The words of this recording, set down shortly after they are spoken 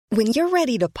When you're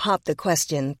ready to pop the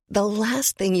question, the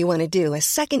last thing you want to do is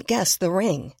second-guess the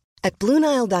ring. At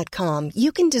BlueNile.com,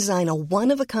 you can design a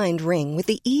one-of-a-kind ring with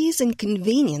the ease and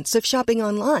convenience of shopping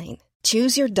online.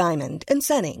 Choose your diamond and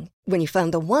setting. When you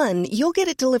find the one, you'll get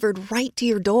it delivered right to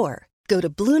your door. Go to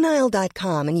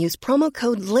BlueNile.com and use promo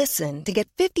code LISTEN to get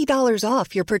 $50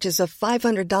 off your purchase of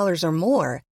 $500 or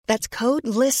more. That's code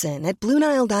LISTEN at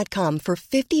BlueNile.com for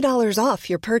 $50 off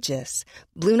your purchase.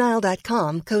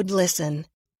 BlueNile.com, code LISTEN.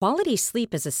 Quality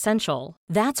sleep is essential.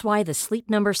 That's why the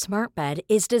Sleep Number Smart Bed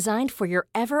is designed for your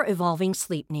ever-evolving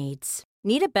sleep needs.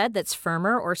 Need a bed that's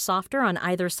firmer or softer on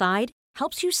either side?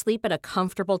 Helps you sleep at a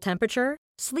comfortable temperature?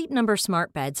 Sleep Number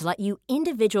Smart Beds let you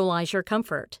individualize your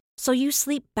comfort, so you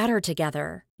sleep better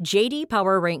together. J.D.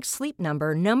 Power ranks Sleep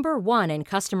Number number 1 in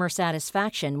customer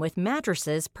satisfaction with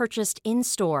mattresses purchased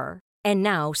in-store. And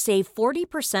now, save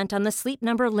 40% on the Sleep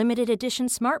Number Limited Edition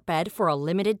Smart Bed for a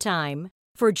limited time.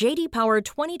 For J.D. Power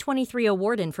 2023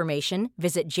 award information,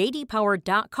 visit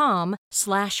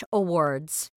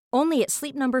jdpower.com/awards. Only at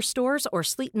Sleep Number stores or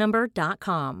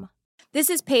sleepnumber.com.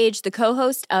 This is Paige, the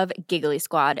co-host of Giggly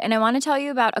Squad, and I want to tell you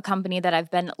about a company that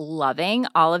I've been loving,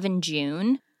 Olive &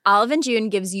 June. Olive & June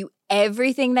gives you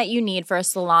everything that you need for a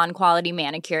salon-quality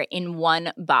manicure in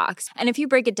one box. And if you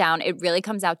break it down, it really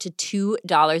comes out to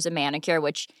 $2 a manicure,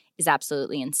 which is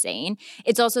absolutely insane.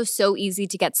 It's also so easy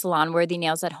to get salon-worthy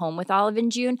nails at home with Olive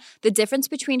 & June. The difference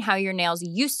between how your nails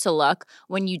used to look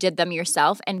when you did them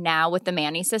yourself and now with the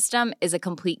Mani system is a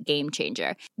complete game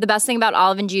changer. The best thing about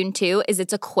Olive & June, too, is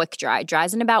it's a quick dry.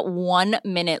 Dries in about 1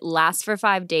 minute, lasts for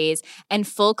 5 days, and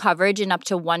full coverage in up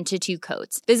to 1 to 2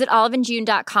 coats. Visit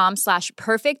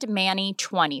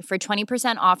oliveandjune.com/perfectmani20 for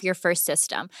 20% off your first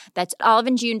system. That's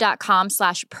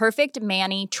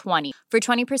oliveandjune.com/perfectmani20 for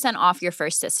 20% off your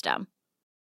first system.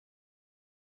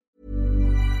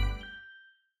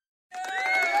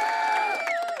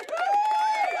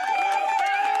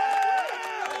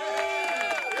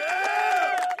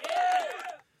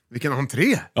 Vilken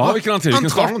entré! Ja, vilken entré, vilken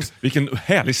start. Vilken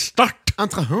härlig start!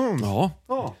 Entréhön. Ja.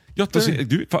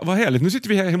 Du, vad härligt, nu sitter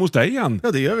vi här hemma hos dig igen.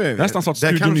 Ja, det gör vi. Nästan så att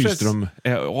Studio Nyström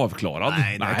är avklarad.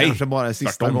 Nej, det är kanske bara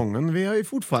sista gången. Vi har ju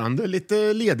fortfarande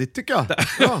lite ledigt, tycker jag.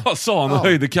 Ja, sa han och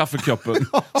höjde kaffekoppen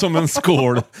som en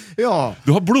skål. Ja.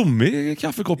 Du har blommig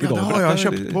kaffekopp idag. Ja, det har jag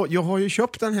köpt på. Jag har ju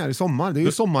köpt den här i sommar. Det är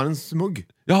ju sommarens mugg.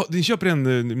 Ja, ni köper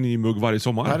en ny mugg varje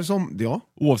sommar. Ja.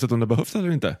 Oavsett om det behövs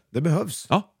eller inte. Det behövs.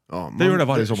 Ja. Ja, det gör det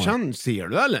varje sommar. Ser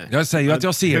du eller? Jag säger att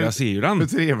jag ser ju den.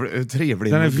 Hur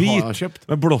trevlig den är vit har jag köpt.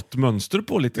 med blått mönster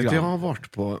på lite grann. Jag har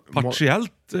varit på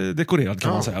partiellt dekorerad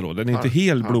kan man säga då. Den är inte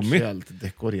helblommig. Partiellt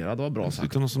dekorerad, var bra sagt.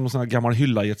 Utan som en sån här gammal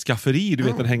hylla i ett skafferi. Du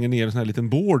vet, den hänger ner en sån här liten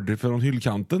board från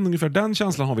hyllkanten. Ungefär den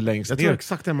känslan har vi längst ner. Jag tror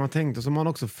exakt det man tänkte. Så man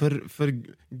också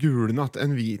förgulnat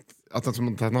en vit. Att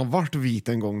den har varit vit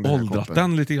en gång. Åldrat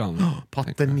den lite grann.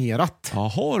 Paternerat.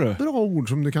 Jaha du. Bra ord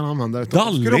som du kan använda.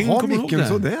 Dalling, ska du ha kommer du ihåg det?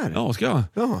 Sådär? Ja, ska jag?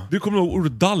 Ja. Du kommer ihåg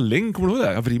ordet dalling, kommer du ihåg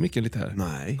det? Jag vrider micken lite här.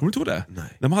 Nej. Kommer du ihåg det?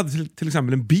 Nej. De hade till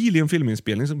exempel en bil i en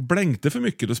filminspelning som blänkte för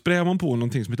mycket. Då sprayade man på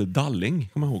någonting som heter dalling.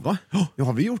 Kommer du ihåg? Va? Ja,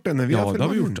 har vi gjort det när vi har filmat? Ja, det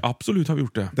har vi gjort. Absolut har vi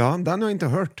gjort det. Den har jag inte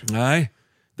hört. Nej,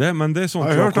 men det är sånt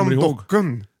jag har hört om ihåg.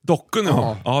 Docken. Docken,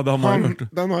 ja. Ja, det har man hört.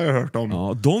 Den har jag hört om.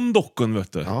 Ja, Don Docken,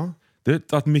 vet du. Ja.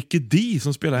 Det är att Mickey D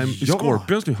som spelar i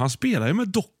Scorpions nu, han spelar ju med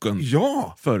Docken.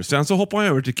 Ja. Sen så hoppade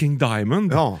han över till King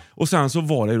Diamond. Ja. Och sen så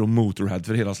var det då Motorhead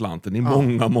för hela slanten i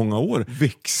många år.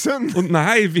 Vixen. Och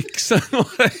nej, Vixen var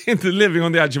inte. Living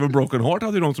on the Edge of a Broken Heart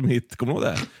hade ju de som hit. Kommer du ihåg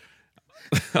det?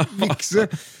 Vixen.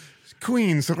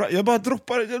 Queens, jag bara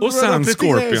droppar. Och sen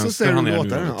Scorpions, så säger han du är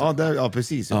låten. nu. Ja,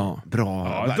 precis. Ja.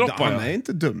 Bra. Ja, han är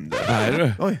inte dum där. Nej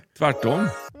du. Oj. Tvärtom.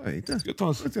 Jag inte. Ska ta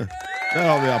oss. Där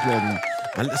har vi applåden.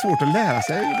 Men det är svårt att lära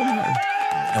sig de här.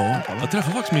 Ja, jag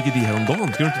träffade faktiskt Mickey D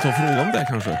häromdagen. Ska du inte ta fråga om det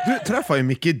kanske? Du träffade ju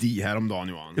Mickey D häromdagen,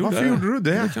 Johan. Varför gjorde du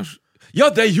det?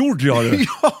 Ja, det gjorde jag ju.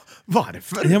 Ja,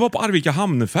 varför? Jag var på Arvika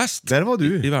hamnfest. Där var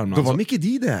du. I Värmland. Då var Mickey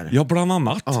D där. Ja, bland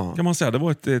annat kan man säga. Det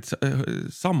var ett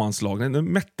sammanslag, en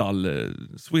metal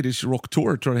Swedish Rock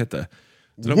Tour tror jag det hette.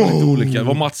 Så det var lite olika. Det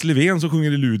var Mats Levén som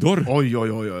sjunger i Ludor. Oj.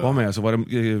 Var med, så var det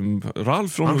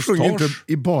Ralf från Han sjunger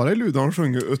inte bara i Ludor, han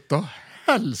sjunger utta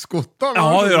helskottan.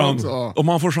 Ja, det gör han. Om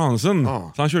man får chansen.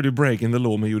 Ja. Så han körde ju Breaking the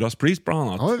Law med Judas Priest bland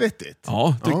annat. Ja, det är vettigt.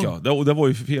 Ja, tycker jag. Det var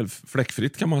ju helt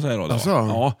fläckfritt kan man säga då. Alltså.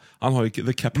 Ja, han har ju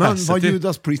the capacity. Men var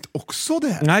Judas Priest också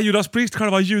det? Nej,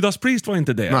 själva Judas Priest var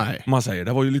inte det. Nej. Man säger.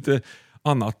 Det var ju lite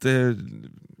annat,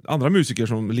 andra musiker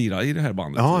som lirar i det här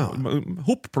bandet. Ja.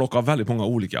 Hopplock av väldigt många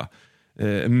olika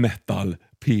metal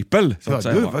people, så att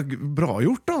säga. Det var bra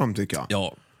gjort av dem, tycker jag.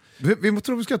 Ja. Vi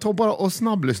tror vi ska ta bara och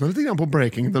snabblyssna lite grann på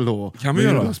Breaking the Law. Kan vi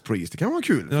göra? Judas Priest. Det kan vara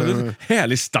kul. Ja, det är en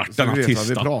härlig start, den artisten. Vi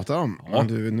artisten. pratar om. Ja. Men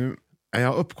du, nu Är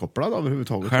jag uppkopplad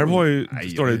överhuvudtaget? Själv har ju,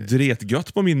 står det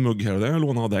dretgött på min mugg här. Den har jag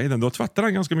lånat av dig. Du har tvättat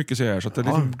den ganska mycket så här, så att det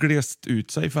liksom glest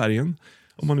ut sig i färgen.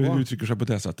 Om man nu uttrycker sig på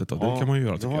det sättet. Då. Det kan man ju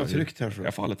göra. Då har jag tryckt här.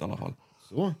 I fallet i alla fall.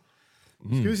 Så.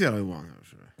 Ska vi se då, Johan.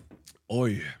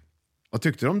 Oj. Vad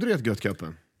tyckte du om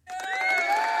Dretgött-cupen?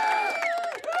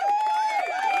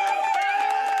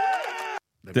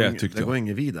 Det går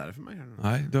inget vidare för mig.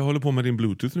 Nej, du håller på med din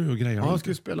bluetooth nu och grejer. Ja, jag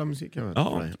ska spela musik här.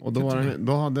 Ja, och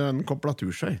då hade den kopplat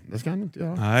ur sig. Det ska han inte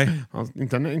göra. Nej.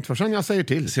 Inte för sen jag säger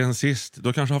till. Sen sist, du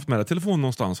har kanske haft med dig telefon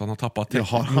någonstans. Han har tappat Jag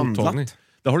har mottagning. handlat.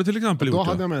 Det har du till exempel gjort. Då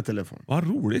hade jag med telefon. Vad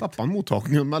roligt. Tappade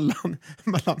mottagningen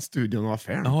mellan studion och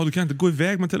affären. Ja, du kan inte gå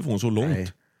iväg med telefon så långt.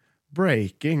 Nej.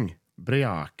 Breaking.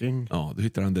 Ja, du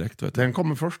hittar den direkt. Vet du. Den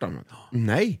kommer först.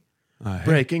 Nej.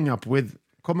 Breaking up with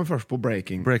kommer först på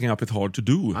Breaking. Breaking up it's hard to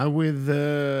do. With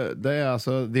det är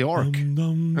alltså The Ark.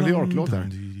 En The Ark-låt där.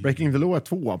 Breaking the Law är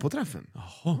 2 på träffen.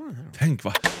 Jaha. Tänk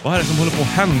vad är det som håller på att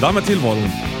hända med tillvaron?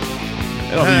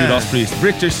 Här har vi Judas Priest.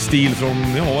 British Steel från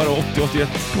 80-81.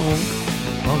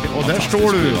 Och där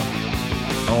står du.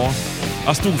 Ja,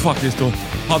 jag stod faktiskt och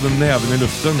hade näven i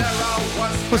luften.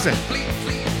 Får se.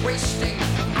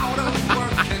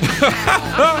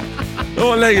 Det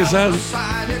var länge sedan.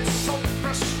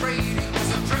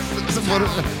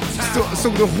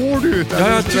 Såg du hård ut?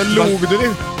 Ja, låg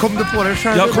du? Kom du på dig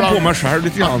själv? Jag kom på mig själv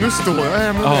lite grann. Nu står jag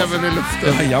här med näven i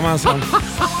luften. Jajamensan.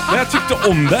 Men jag tyckte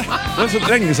om det. Det var så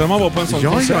länge sedan man var på en sån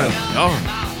konsert. Ja.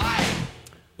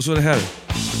 Och så det här.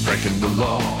 Breaking the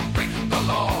law, breaking the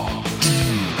law,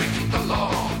 breaking the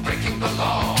law, breaking the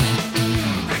law,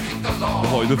 breaking the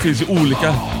law. Det finns ju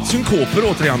olika synkoper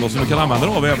återigen då, som vi kan använda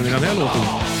av även i den här låten.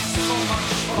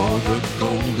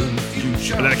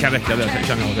 Eller det kan räcka, det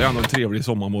kan jag. Det är en trevlig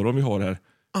sommarmorgon vi har här.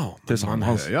 Ja,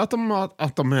 tillsammans. Ja,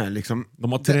 att de är liksom...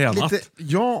 De har tränat.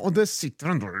 Ja, och det sitter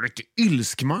ändå lite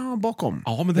ilskma bakom.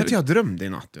 Ja, men det... Jag drömde i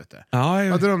natt, vet du. Ja,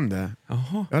 jag drömde.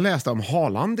 Jaha. Jag läste om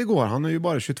Haaland igår. Han är ju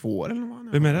bara 22 år. Eller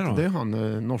vad. Vem är det då? Det är han,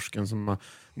 norsken som har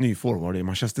ny forward i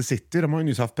Manchester City. De har ju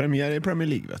nyss haft premiär i Premier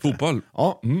League, vet du. Fotboll?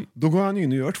 Ja, då går han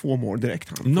in och gör 2 mål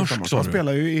direkt. Han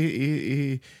spelar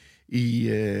ju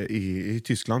i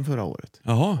Tyskland förra året.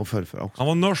 Jaha. Och förra också. Han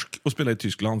var norsk och spelade i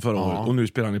Tyskland förra året. Och nu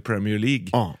spelar han i Premier League.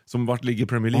 Ja. Som vart ligger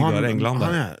Premier League i England.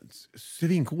 Han är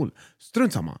svincool.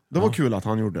 Strunt samma. Det var kul att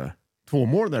han gjorde 2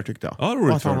 mål där, tyckte jag. Ja,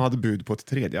 och att han hade bud på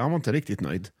ett 3:e. Han var inte riktigt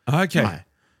nöjd. Okay.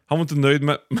 Han var inte nöjd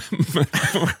med...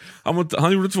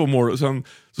 han gjorde 2 mål och sen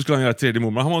så skulle han göra ett 3:e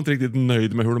mål. Men han var inte riktigt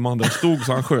nöjd med hur de andra stod,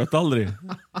 så han sköt aldrig.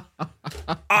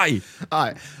 Aj!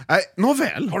 Nej,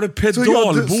 nåväl. Har du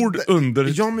pedalbord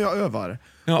under? Ja, men jag övar.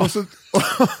 Ja.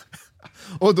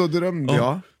 Och då drömde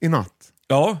jag i natt.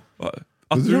 Ja,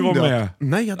 att du var med.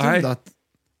 Nej, jag drömde att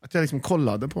jag liksom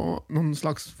kollade på någon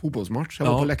slags fotbollsmatch. Jag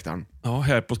var på läktaren. Ja,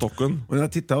 här på Stockholm. Och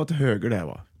jag tittade åt höger där,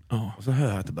 va. Ja. Och så hör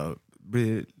jag att det bara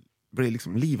blir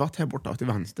liksom livat här borta till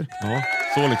vänster. Ja,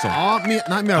 så liksom. Ja,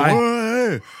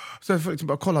 så jag får liksom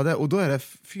bara kolla det. Och då är det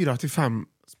 4-5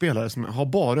 spelare som har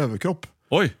bara överkropp.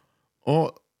 Oj!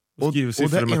 Och skriver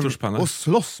siffror med tuschpenna. Och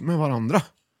slåss med varandra.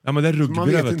 Ja, men det är rugby, man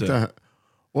vet inte. Du.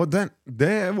 Och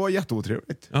det var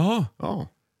jätteotrevligt. Jaha. Ja.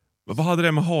 Vad hade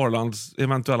det med Haalands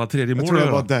eventuella 3:e mål? Jag tror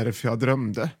det var därför jag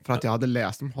drömde. För att jag hade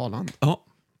läst om Haaland. Ja.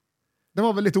 Det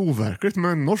var väl lite overkligt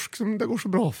med en norsk som det går så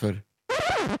bra för.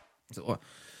 Så.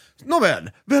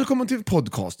 Nåväl, välkommen till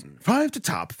podcasten 5 to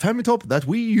top, 5 i topp that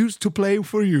we used to play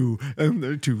for you on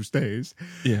the Tuesdays.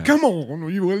 Yeah. Come on,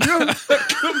 William.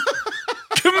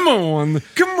 Come on,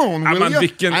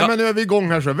 William. Men nu är vi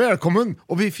igång här, så välkommen.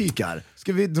 Och vi fikar.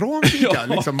 Ska vi dra en fika?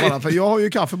 Liksom, bara, för jag har ju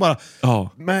kaffe bara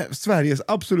med Sveriges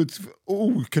absolut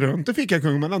okrönte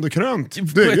fikakung, men ändå krönt.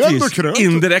 Du är ju ändå krönt.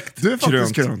 Indirekt du är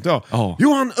faktiskt krönt, ja.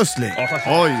 Johan Östling.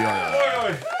 Oj.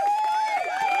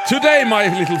 Today,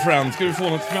 my little friend. Ska du få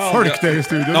något med folk där i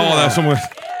studion? Ja, det är som...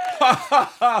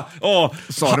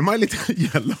 Sa du mig lite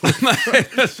yellow? Nej,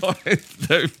 det sa jag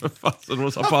inte.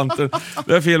 Rosa Panter.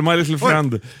 Det är fel, my little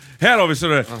friend. Här har vi så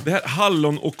det här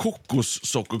hallon- och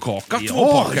kokossockerkaka.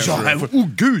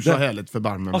 Gud så härligt för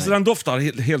barmen. Alltså den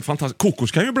doftar helt fantastiskt.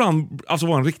 Kokos kan ju ibland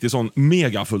vara en riktig sån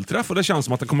megafullträff, och det känns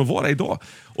som att det kommer vara idag.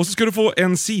 Och så ska du få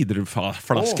en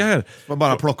ciderflaska här.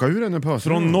 Bara plocka ur den i pösen.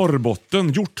 Från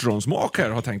Norrbotten, hjortronsmak här.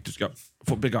 Har tänkt du ska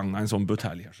få begagna en sån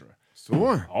butelj här.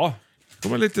 Så? Ja.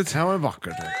 De är lite... Det här var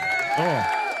vackert. Ja.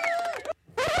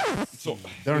 Så.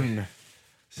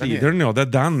 Cidern, ja, det är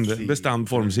den. Bestämd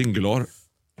form singular.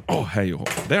 Hej och hopp.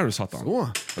 Där har du satt den. Så.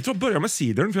 Jag tror jag börjar med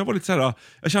cidern, för jag var lite såhär...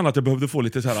 Jag kände att jag behövde få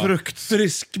lite såhär...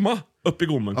 friskma upp i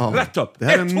gommen. Ja. Rätt upp! Det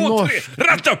här 1, 2, 3!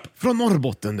 Rätt upp! Från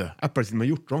Norrbotten, du. Äppelcider med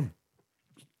hjortron.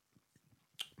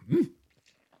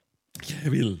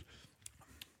 Jag vill...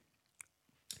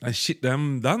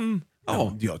 Den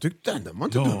Ja. Jag tyckte den var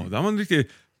inte Ja, dum. den var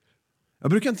riktigt... Jag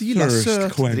brukar inte gilla Thirst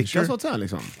sötdricka quencher. så att säga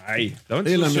liksom. Nej, det var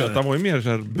inte Gillar så mer- söt. Den var ju mer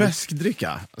såhär... Bäsk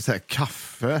dricka, så här,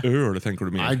 kaffe. Öl, tänker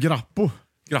du mer. Nej, grappo.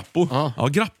 Grappo. Ja. Ja,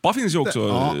 grappa finns ju också.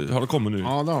 Ja. Har det kommit nu.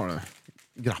 Ja, det har det.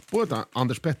 Grappo heter han.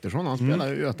 Anders Pettersson, han spelar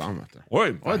ju Götan. Vet du.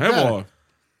 Oj, Oj, det här där. var...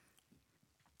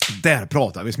 Där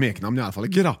pratar vi smeknamn i alla fall.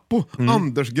 Grappo.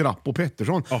 Anders Grappo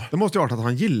Pettersson. Ja. Det måste ju ha varit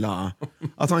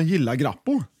att han gillar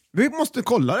Grappo. Vi måste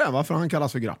kolla det, varför han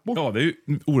kallas för Grappo. Ja, det är ju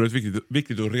oerhört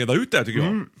viktigt att reda ut det, tycker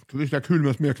jag. Det ska kul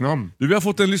med smeknamn. Du, vi har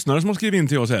fått en lyssnare som har skrivit in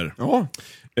till oss här. Ja.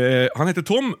 Han heter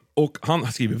Tom och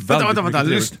han skriver väldigt Vänta. mycket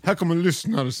trevligt. Lyssna. Här kommer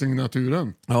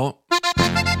lyssnarsignaturen. Ja.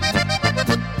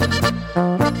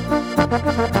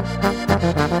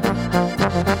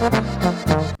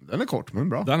 Den är kort, men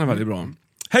bra. Den är väldigt bra.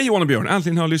 Hej Johan och Björn,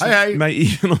 äntligen har jag lyssnat Hej, hej. mig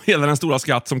igenom hela den stora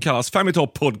skatt som kallas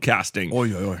Femitop Podcasting.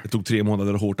 Oj, oj, oj. Det tog 3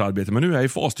 månader och hårt arbete, men nu är jag i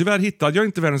fas. Tyvärr hittade jag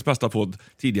inte världens bästa podd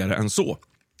tidigare än så.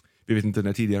 Vi vet inte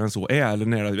när tidigare än så är, eller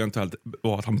när det eventuellt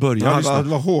var att han började lyssna. Det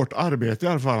var hårt arbete i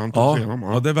alla fall han tog sig igenom.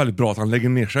 Ja, det är väldigt bra att han lägger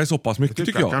ner sig så pass mycket,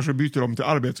 tycker jag. Kanske byter om till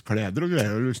arbetskläder och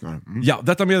grejer och lyssnar. Ja,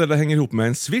 detta meddelande hänger ihop med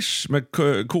en swish med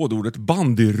kodordet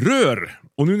bandyrör.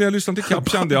 Och nu när jag lyssnade till Kapp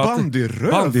kände jag att...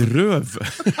 Bandyröv? Bandyröv.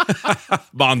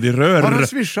 Bandyrör. Har han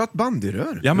swishat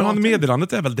bandyrör? Ja, men Bra han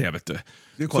meddelandet är väl det, vet du.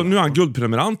 Så kollar. nu är han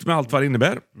guldprenumerant med allt vad det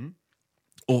innebär.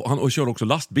 Och han kör också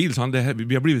lastbil, så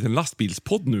vi har blivit en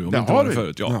lastbilspodd nu. Om Det inte har var vi.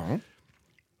 förut, ja.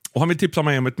 Och han vill tipsa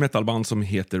mig om ett metalband som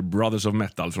heter Brothers of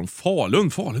Metal från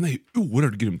Falun. Falun är ju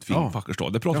oerhört grymt fin vacker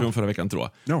stad. Det pratade vi om förra veckan, tror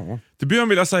jag. Ja. Till början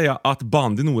vill jag säga att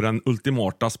band är nog den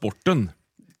ultimata sporten.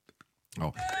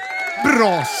 Ja.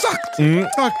 Bra sagt!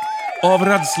 Tack! Av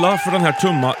rädsla för den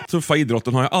här tuffa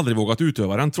idrotten har jag aldrig vågat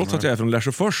utöva den, trots att jag är från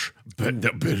Lesjöfors.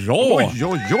 Bra! Oj.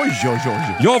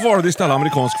 Jag valde istället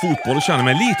amerikansk fotboll och känner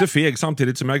mig lite feg,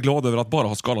 samtidigt som jag är glad över att bara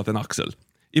ha skadat en axel.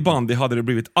 I bandy hade det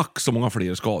blivit så många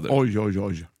fler skador.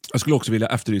 Oj. Jag skulle också vilja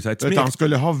efterlysa ett Han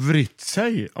skulle ha vritt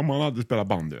sig om han hade spelat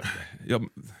bandy. Ja,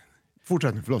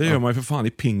 Fortsätt nu, förlåt. det gör man ju för fan i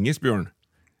pingis, Björn.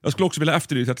 Jag skulle också vilja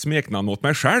efterlysa ett smeknamn åt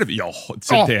mig själv. Ja,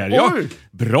 se där ja. Oj.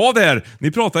 Bra där!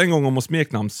 Ni pratade en gång om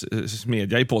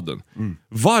smeknamnssmedja i podden.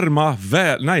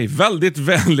 Väldigt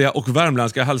vänliga och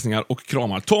värmländska hälsningar och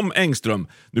kramar. Tom Engström.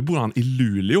 Nu bor han i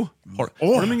Luleå.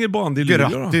 Har de ingen band i Luleå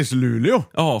då? Grattis Luleå!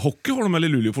 Ja, hockey har de väl i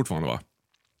Luleå fortfarande, va?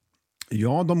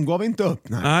 Ja, de gav inte upp.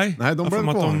 Nej, de jag blev får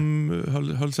mig kvar. att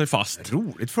de höll sig fast.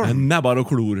 Roligt för Med dem. näbbar och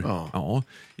klor. Ja.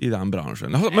 I den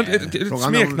branschen. Men ett frågan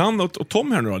smeknamn åt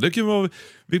Tom här nu då. Det kan vara,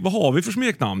 vad har vi för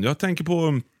smeknamn? Jag tänker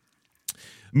på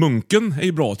Munken är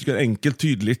ju bra, tycker jag. Enkelt,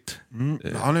 tydligt.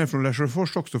 Han är från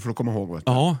Lesjöfors också, för att komma ihåg. Vet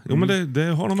du. Ja, jo, men det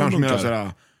har de Kanske mer munkar.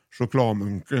 sådär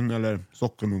chokladmunken eller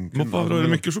sockermunken. Varför är det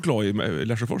mycket choklad i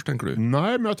Lesjöfors, tänker du?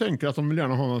 Nej, men jag tänker att de vill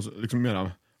gärna ha någon liksom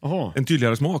mera... Aha. En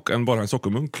tydligare smak än bara en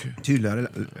sockermunk. Tydligare,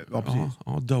 ja precis.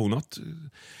 Ja, donut.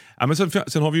 Ja, men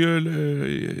sen har vi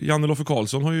ju Janne Loffe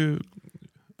Karlsson har ju...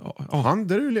 Han,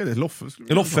 där är ju ledigt. Loffe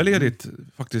är ledigt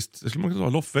faktiskt. Det skulle man kunna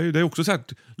säga. Loffe, det är också så här,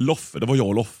 Loffe, det var jag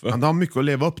och Loffe. Han har mycket att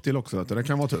leva upp till också, det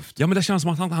kan vara tufft. Ja, men det känns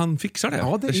som att han fixar det.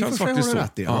 Ja, det känns faktiskt så.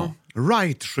 rätt i, ja.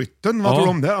 Right-skytten, vad tror du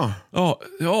om det då?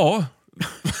 Ja.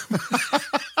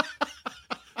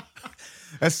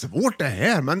 Det är svårt det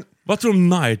här, men Vad tror du om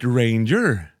Night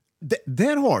Ranger?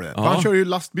 där har du. Han kör ju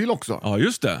lastbil också. Ja,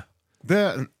 just det.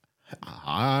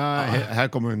 Här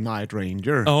kommer Night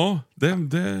Ranger. Ja, det...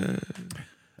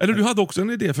 Eller du hade också en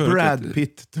idé förut. Brad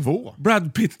Pitt 2.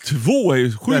 Brad Pitt 2 är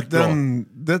ju sjukt bra.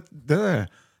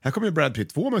 Här kommer ju Brad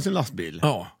Pitt 2 med sin lastbil.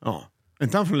 Ja. Är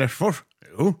inte han från Lesjöfors?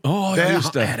 Jo. Ja,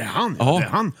 just det. Är det han? Ja. Det är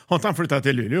han. Har inte han flyttat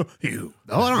till Luleå? Jo,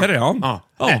 det har han. Här är han.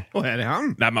 Ja. Och här är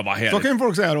han. Nej, men vad härligt. Så kan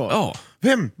folk säga då. Ja.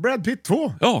 Vem? Brad Pitt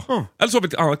 2? Ja. Eller så har vi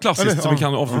ett annat klassiskt Eller, som vi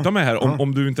kan avsluta ja. med här.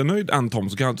 Om du inte är nöjd än, Tom,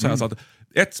 så kan jag säga så att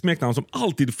ett smeknamn som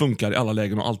alltid funkar i alla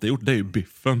lägen och alltid gjort, det är ju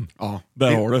Biffen. Ja.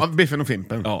 Där har du. Ja, Biffen och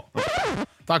Fimpen. Ja.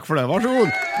 Tack för det, varsågod.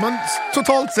 Men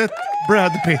totalt sett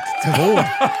Brad Pitt 2.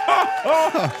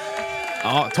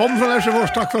 Ja, Tom från Lesjöfors,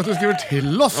 tack för att du skriver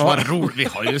till oss. Vad roligt.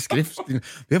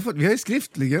 Vi har ju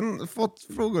skriftligen fått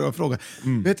frågor.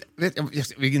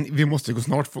 Vi måste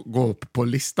snart gå upp på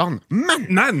listan.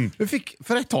 Men! Vi fick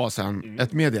för ett tag sedan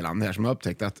ett meddelande här som jag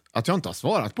upptäckte att jag inte har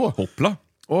svarat på. Hoppla.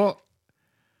 Och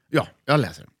ja, jag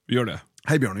läser. Gör det.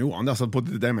 Hej Björn och Johan, alltså på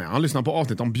det där med. Han lyssnar på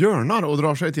avsnitt om björnar och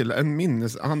drar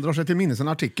sig till minnes en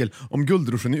artikel om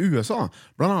guldruschen i USA.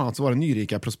 Bland annat så var det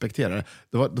nyrika prospekterare.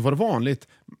 Det var vanligt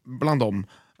bland dem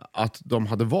att de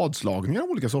hade vadslagningar av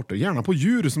olika sorter, gärna på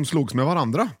djur som slogs med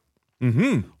varandra.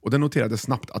 Och det noterades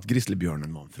snabbt att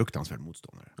grizzlybjörnen var en fruktansvärd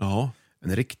motståndare. Ja.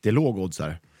 En riktig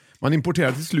lågoddsare. Man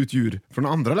importerar till slut djur från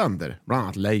andra länder, bland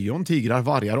annat lejon, tigrar,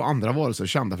 vargar och andra varelser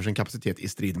kända för sin kapacitet i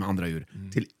strid med andra djur.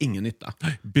 Till ingen nytta.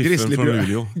 Biffen från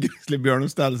Luleå. Grizzlybjörnen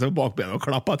ställde sig på bakbenen och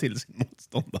klappade till sin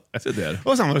motståndare. Se där.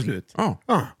 Och sen var det slut.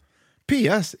 Ja.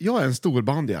 PS, jag är en stor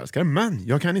bandyälskare, men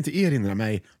jag kan inte erinra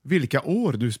mig vilka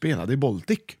år du spelade i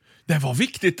Baltic. Det var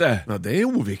viktigt det. Ja, det är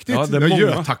oviktigt. Ja, det är många.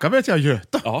 Götacka vet jag,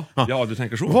 Göta. Ja, du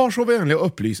tänker så. Var så vänlig och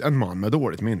upplys en man med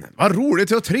dåligt minne. Vad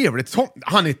roligt och trevligt. Tom.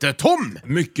 Han heter Tom!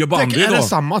 Mycket bandy Är då. det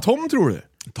samma Tom, tror du?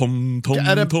 Tom,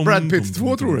 Är det Brad Pitt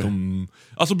 2, tror du?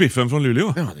 Alltså Biffen från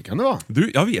Luleå. Ja, det kan det vara.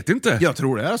 Du, jag vet inte. Jag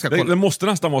tror det. Jag ska kolla. Det måste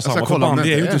nästan vara samma, för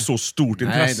bandy är ju inte så stort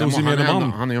intresse hos gemene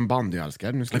man. Han är ju en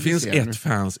bandyälskare. Nu ska Det vi finns se ett nu.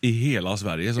 fans i hela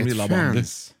Sverige som Ett gillar bandy.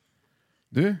 fans.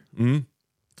 Du,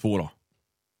 2 då.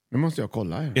 nu måste jag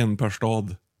kolla här. 1 per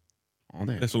stad. Ja,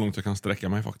 det Det är så långt jag kan sträcka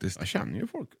mig faktiskt. Jag känner ju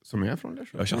folk som är från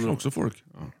Lesjöfors. Jag känner också folk.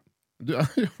 Du,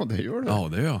 ja, det gör du. Ja,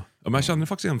 det gör jag. Ja, men jag känner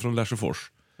faktiskt en från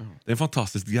Lesjöfors. Det är en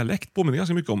fantastisk dialekt, påminner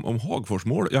ganska mycket om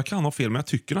Hagforsmål. Jag kan ha fel, men jag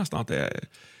tycker nästan att det är...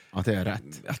 Att det är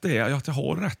rätt. Att jag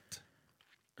har rätt.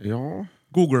 Ja.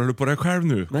 Googlar du på dig själv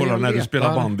nu? Nej, Kolla jag när du letar.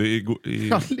 spelar bandy i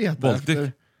Jag letar Baltic.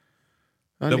 efter...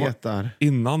 Jag Det var- letar.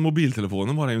 Innan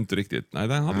mobiltelefonen var det ju inte riktigt. Nej,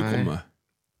 den hade Nej. kommit.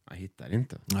 Jag hittar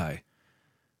inte. Nej.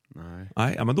 Nej.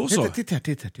 Nej, ja, men då så. Titta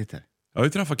här. Jag har ju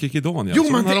träffat Kikki Danielsson.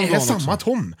 Jo, men det häromdagen är samma också.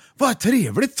 Tom. Vad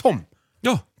trevligt, Tom.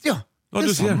 Ja, Ja, Ja, det är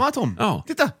du ser. samma Tom. Ja.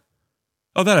 Titta.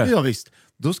 ja där är det. Ja, visst.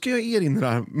 Då ska jag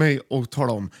erinra mig och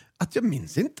tala om att jag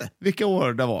minns inte vilka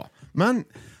år det var. Men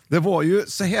det var ju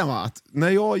så här, va, att när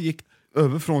jag gick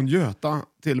över från Göta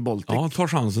till Baltic Ja, ta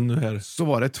chansen nu här. så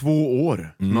var det 2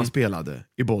 år man spelade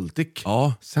i Baltic.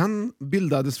 Ja. Sen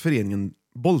bildades föreningen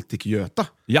Baltic-Göta.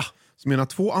 Ja. Så mina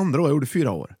 2 andra år, jag gjorde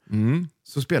 4 år,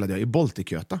 så spelade jag i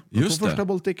Baltic-Göta. De Just 2 det. första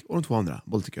Baltic och de 2 andra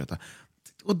Baltic-Göta.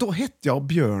 Och då hette jag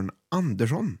Björn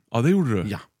Andersson. Ja, det gjorde du.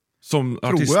 Ja. Som Tror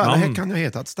jag, det artistnamn. här kan jag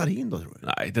heta Starin då, tror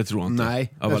jag. Nej, det tror jag inte. Nej,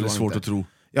 det det var väldigt tror jag svårt inte. att tro.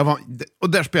 Och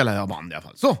där spelade jag band i alla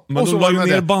fall. Så, Men och de så la var ju det med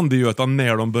ner det. Bandy-Götan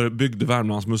när de byggde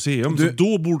Värmlands museum. Du- Så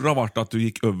då borde det ha varit att du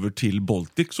gick över till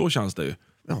Baltic, så känns det ju.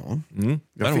 Ja. Där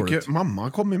Jag har fick du ju, det.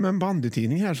 mamma kom ju med en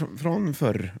bandytidning här från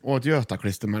förr och ett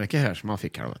Göta-klistermärke här som man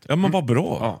fick här. Vet du. Ja, men vad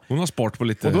bra. Ja. Hon har sparat på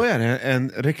lite. Och då är det en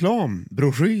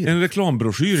reklambroschyr En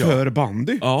reklambroschyr, ja. för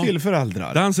bandy Ja. till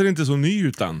föräldrar. Den ser inte så ny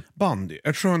ut än. Bandy,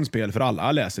 ett skönspel för alla.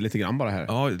 Jag läser lite grann bara här.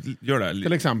 Ja, gör det.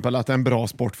 Till exempel att det är en bra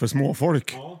sport för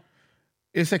småfolk.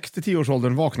 I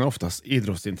 6-10-årsåldern vaknar oftast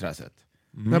idrottsintresset.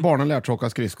 När barnen lärt sig åka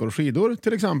skridskor och skidor,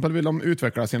 till exempel, vill de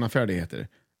utveckla sina färdigheter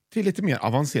till lite mer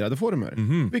avancerade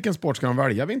former. Vilken sport ska de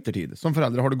välja vintertid? Som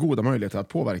föräldrar har du goda möjligheter att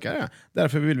påverka det.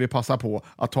 Därför vill vi passa på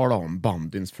att tala om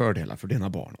bandyns fördelar för dina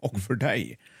barn och för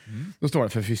dig. Då står det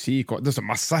för fysik och det står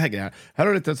massa här grejer. Här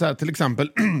har du lite så här, till exempel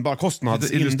bara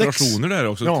kostnadsindex. Illustrationer där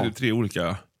också, Ja. 3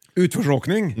 olika.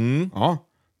 Utförsåkning. Ja.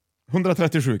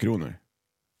 137 kronor.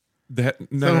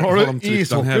 Sen har de du tryckt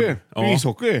den här? ishockey. Ja.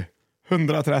 Ishockey.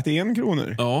 131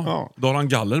 kronor. Ja. Då har han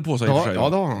galler på sig i och för sig. Ja,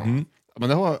 det har han. Men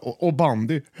det har, och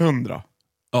bandy 100.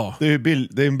 Ja. Det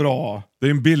är en bra Det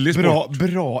är en billig sport.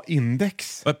 bra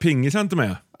index. Pingis är inte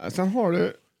med. Sen har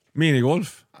du...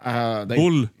 Minigolf.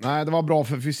 Boll. Nej, det var bra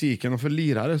för fysiken och för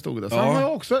lirare stod det. Sen Ja. har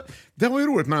jag också... Det var ju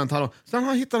roligt med den talon. Sen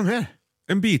har jag hittat de här.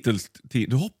 En Beatles-tid.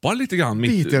 Du hoppar lite grann.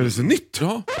 Beatles-nytt.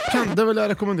 Ja. Det vill jag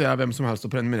rekommendera vem som helst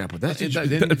att prenumerera på.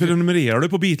 Prenumererar du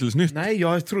på Beatles-nytt? Nej,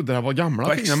 jag trodde det var gamla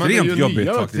Vad tidningar, men det är ju extremt jobbigt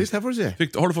nya faktiskt. Här får du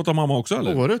se. Har du fått av mamma också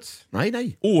eller? Årets?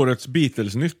 Nej. Årets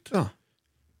Beatles-nytt. Ja.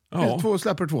 Ja.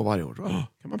 Släpper 2 varje år. Så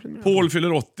kan man prenumerera. Paul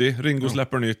fyller 80, Ringo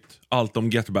släpper nytt, allt om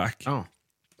Get Back. Ja.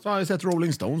 Så har jag sett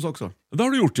Rolling Stones också. Det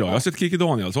har du gjort, ja. Jag har sett Kikki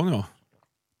Danielsson, ja.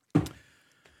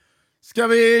 Ska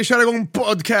vi köra igång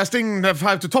podcasting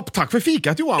 5 to top? Tack för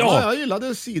fikat, Johan. Ja. Jag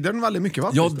gillade sidern väldigt mycket.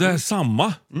 Ja, det är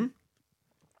samma.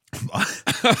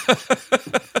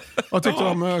 Vad tyckte du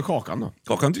om kakan då?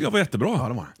 Kakan tycker jag var jättebra. Ja,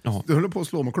 det var det. Ja. Du höll på att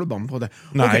slå med klubban på det.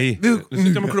 Nej, Okej, nu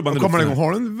sitter jag med klubban i kommer luften. igång.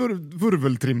 Har du en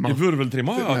vurveltrimma? I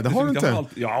vurveltrimma, ja. Nej, det har du inte.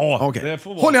 Ja, Okej. det får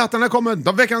vara. Håll i hatten, det kommer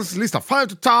de veckans lista. 5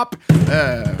 to top.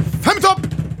 5 to top!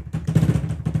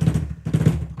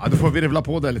 Ja, då får vi rivla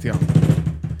på det lite grann.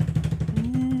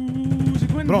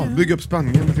 Bra, bygg upp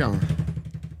spänningen lite grann.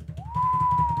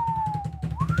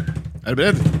 Är du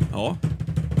beredd? Ja.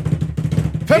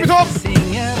 5 i topp!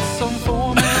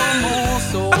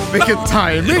 Vilken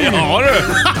timing! Ja, du!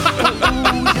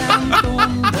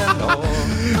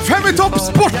 5 i topp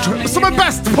sport som är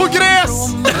bäst på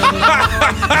gräs!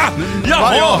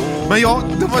 Ja! Men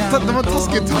det var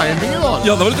taskig timing idag.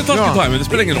 Ja, det var lite taskig Ja. timing. Det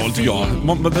spelar ingen roll tycker jag.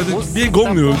 Vi är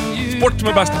igång nu. Sport som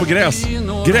är bäst på gräs.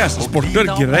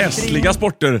 Grässporter, gräsliga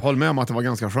sporter. Håll med om att det var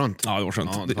ganska skönt. Ja, det var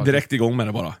skönt. Ja, Direkt igång med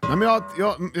det bara. Nej, men jag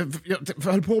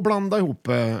höll på att blanda ihop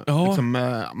liksom,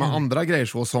 med andra grejer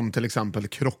så, som till exempel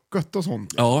krocket och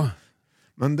sånt. Ja.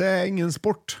 Men det är ingen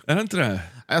sport. Är det inte det?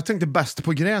 Jag tänkte bäst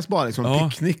på gräs bara, liksom,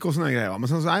 picknick och såna grejer. Va? Men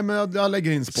sen så, nej, men jag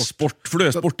lägger in sport. För du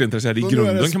är sportintresserad i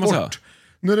grunden, kan man säga.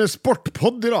 Nu är det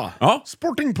sportpodd idag. Ja.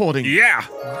 Sportingpodding. Yeah!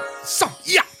 Så,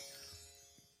 ja!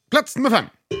 Plats nummer 5.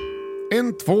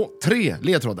 1, 2, 3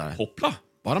 ledtrådar. Hoppla!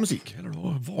 Bara musik. Eller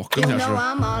då, vaken här så.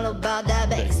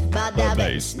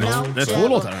 Det är 2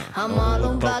 låtar här.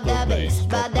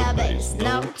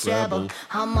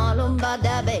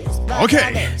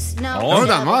 Okej. Ja, det var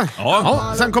den, va?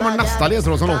 Ja. Sen kommer nästa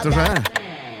ledtråd som låter så här.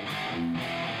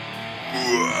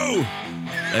 Wow.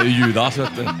 Det är ju Judas,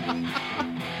 vet du.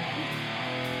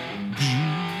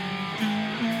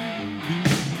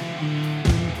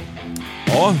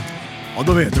 Ja. Och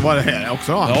då vet du vad det här är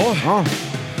också. Ja.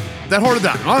 Där har du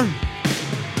den, va?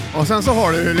 Och sen så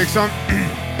har du liksom...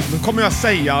 Då kommer jag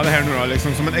säga det här nu då,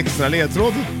 liksom som en extra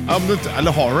ledtråd.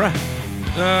 Eller har du det?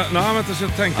 Nej, vänta, så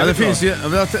jag tänker. Ja,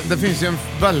 det finns ju en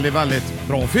väldigt, väldigt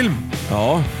bra film.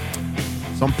 Ja.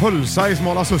 Som Pulsa i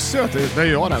Smala Sussie, det är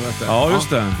jag där, vet du. Ja, just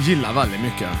det. Gillar väldigt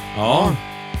mycket. Ja.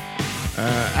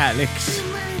 Alex.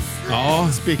 Ja.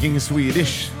 Speaking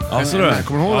Swedish. Alltså det.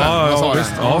 Kommer du ihåg det? Ja,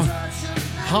 visst. Ja.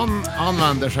 Han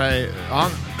använder sig...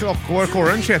 Clockwork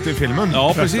Orange heter ju filmen.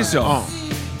 Ja, precis, ja.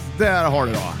 Där har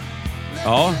du då.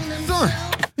 Ja. Så.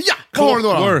 Ja, vad har du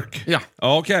då? Clockwork. Ja.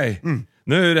 Okej.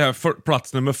 Nu är det här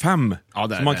plats nummer 5. Ja,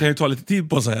 det är så man det. kan ju ta lite tid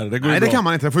på sig här. Det går Nej, bra. det kan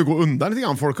man inte. Det får ju gå undan lite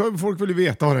grann. Folk vill ju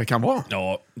veta vad det kan vara.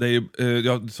 Ja, det är ju,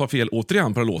 jag sa fel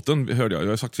återigen på den låten, hörde jag. Jag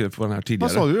har sagt fel på den här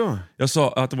tidigare. Vad sa du då? Jag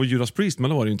sa att det var Judas Priest, men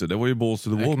det var det ju inte. Det var ju Balls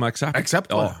to the Wall med Accept. Accept,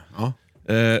 ja.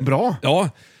 Bra. Ja,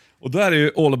 och då är det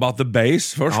ju All About the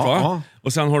Bass först, va? Ja.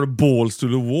 Och sen har du Balls to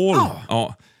the Wall. Ja.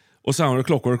 Ja. Och sen har du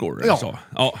Clockwork Orange. Ja. Så.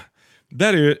 Ja.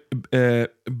 Där är ju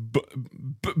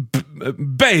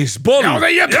baseball! Ja, det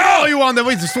är jättebra, Johan! Det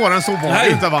var inte svårare än så var det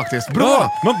inte faktiskt.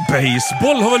 Bra! Ja, men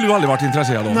baseball har väl du aldrig varit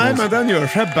intresserad av? Nej, men den gör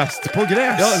sig bäst på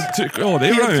gräs. Ja, det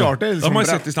Helt gör den ju. klart, det är Det har man ju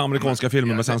som sett i amerikanska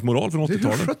filmer med sensmoral från Det är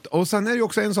 80-talet. skött. Och sen är det ju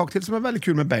också en sak till som är väldigt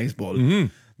kul med baseball.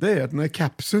 Det är att när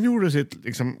Capsen gjorde sitt,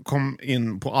 liksom, kom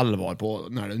in på allvar på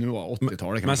när det nu var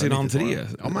 80-talet. Men sin entré?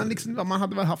 Ja, men liksom, man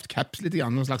hade väl haft caps lite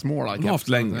grann, någon slags målarcaps. De har haft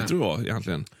länge, tror jag,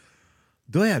 egentligen.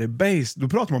 Då är det då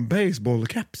pratar man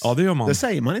baseballcaps. Ja, det gör man. Det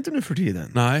säger man inte nu för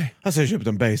tiden. Nej. Alltså, jag köpte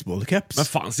en baseballcaps. Men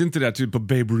fanns inte det typ på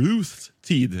Babe Ruths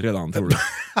tid redan, tror du?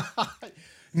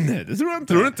 Nej, det tror jag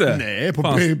inte. Tror du inte? Nej, på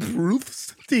Fanns... Babe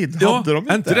Ruths tid Ja, hade de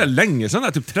inte. inte det länge sedan,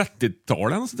 där, typ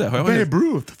 30-talet så där. Babe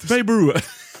Ruth. Babe Ruth.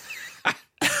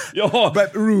 Ja.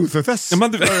 Babe Ruth. Ja,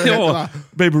 men du, ja,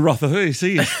 Babe Ruth.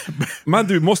 Men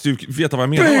du måste ju veta vad jag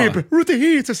menar. Babe Ruth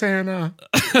Hitesena.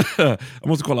 Jag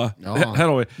måste kolla. Ja. Här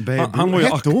har vi. Han var ju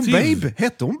Hette hon aktiv. Babe?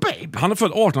 Hette hon Babe? Han är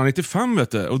född 1895,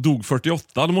 vet du, och dog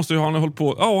 48. Då måste ju han ha hållit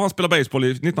på. Ja, han spelade baseball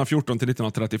i 1914 till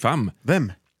 1935.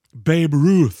 Vem? Babe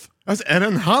Ruth. Alltså, är det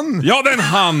en han? Ja, det är en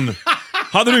han!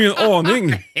 Hade du ingen aning?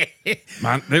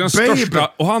 Men det är den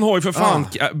största. Och han har ju för fan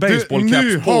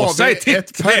baseballcaps på sig.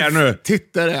 Titta här nu!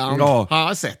 Titta det han. Ja. Har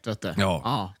jag sett, vet du.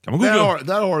 Ja. Kan man googla?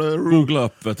 Där har du Googla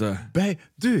upp, vet du.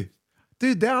 Du, det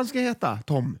är där han ska heta,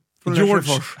 Tom.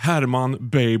 George Herman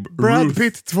Babe Brad Ruth.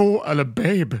 Pitt 2 eller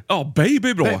Babe. Ja, Babe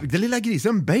är bra. Babe, det lilla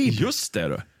grisen Babe. Just det,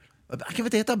 du. Jag kan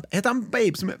inte heta han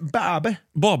Babe som är Babe.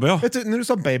 Babe, ja. Vet du, när du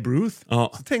sa Babe Ruth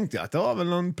så tänkte jag att det var väl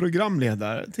någon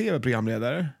programledare,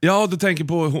 tv-programledare. Ja, du tänker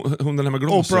på hon den här med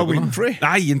glasögonen. Oprah Winfrey.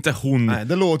 Nej, inte hon. Nej,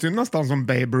 det låter ju nästan som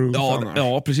Babe Ruth.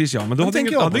 Ja, precis, ja. Men du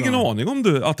hade ingen aning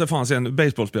om att det fanns en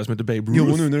baseballspelare som heter Babe Ruth.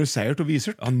 Jo, nu när du säger det och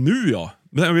visar det. Ja, nu ja.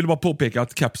 Men jag ville bara påpeka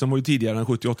att capsen var ju tidigare än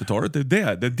 70-80-talet. Det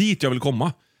är dit jag vill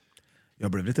komma.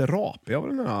 Jag blev lite rapig av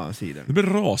den här sidan. Du blir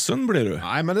rasen, blir du.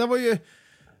 Nej, men det var ju...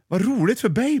 Vad roligt för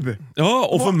Babe. Ja,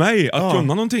 och för mig att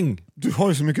kunna någonting. Du har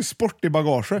ju så mycket sport i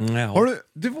bagaget. Ja.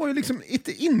 Du var ju liksom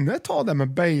inte inne ett tag där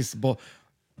med baseball.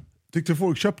 Tyckte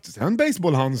folk köpte sig en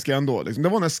baseballhandske ändå. Liksom. Det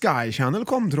var när Sky Channel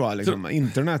kom, tror jag. Liksom.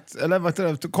 Internet, eller vad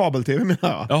heter det? Kabel-tv menar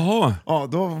jag. Jaha. Ja,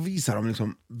 då visar de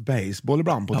liksom baseball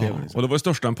ibland på tv. Liksom. Och det var det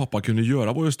största en pappa kunde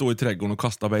göra, var ju att stå i trädgården och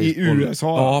kasta baseball. I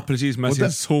USA. Ja, precis, med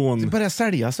sin son. Det började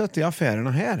säljas i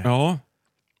affärerna här. Ja.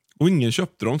 Och ingen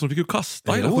köpte dem, så de fick ju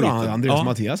kasta hela skiten. Andreas och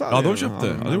Mattias hade. Ja, de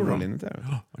köpte. Ja, det gjorde de.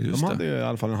 De hade ju i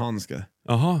alla fall en handske.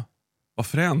 Jaha, vad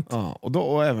fränt. Ja,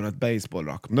 och även ett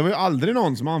baseballrack. Men det var ju aldrig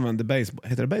någon som använde baseball.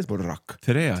 Heter det baseballrack?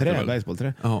 Trä,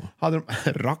 baseballträ. Ja. Hade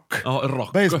de rack? Ja,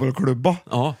 rack. Baseballklubba.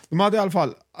 Ja. De hade i alla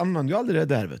fall, använde ju aldrig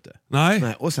det där, vet du.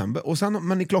 Nej. Och sen,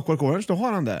 men i Clockwork Orange, då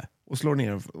har han det. och slår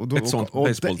ner. Och då, Ett sånt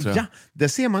baseballträ. Ja, det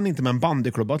ser man inte med en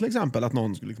bandyklubba till exempel, att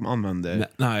någon skulle liksom använda...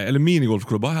 Nej, eller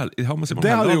minigolfklubba här. Har man Det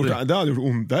hade gjort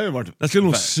ont. Det hade ju varit... Det skulle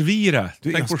nog svira.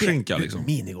 Tänk jag på spel- skinka liksom.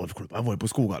 Minigolfklubba. Jag var ju på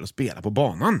Skoghall och spelade på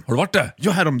banan. Har du varit det?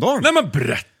 Ja, häromdagen. Nej men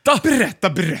berätta!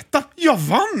 Berätta! Jag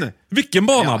vann! Vilken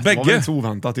bana? Ja, det var väl Bägge? inte så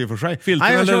oväntat i och för sig. Filten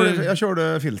Nej, eller- jag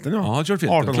körde filten, ja. Ja, han kört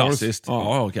filten. 18 håls. Klassiskt.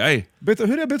 Ja, okej.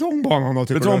 Hur är betongbanan då,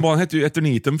 tycker Betongbanan hette ju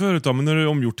Eterniten förut då, men nu är det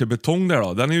omgjort till betong där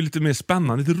då. Den är ju lite mer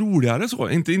spännande, lite roligare så.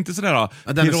 Inte sådär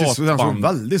du? Den såg piratband.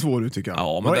 väldigt svår ut, tycker jag.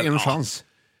 Ja, men Bara den- en ja. chans.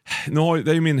 Nu har,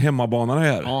 det är ju min hemmabana det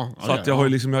här. Ja, Så att jag har ju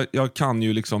liksom, jag kan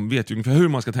ju liksom, vet ju ungefär hur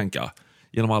man ska tänka.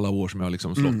 Genom alla år som jag har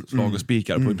liksom slagit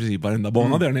spikar på i princip varenda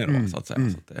bana där nere. Va, så att säga.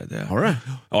 Så att det. Har du?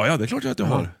 Ja, det är klart att jag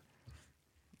har.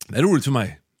 Det är roligt för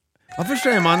mig. Varför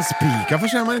säger man spik? Varför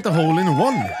säger man inte hole in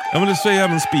one? Ja, men det säger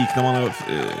även spik när man har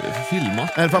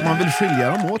filmat. Är det för att man vill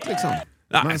skilja dem åt liksom?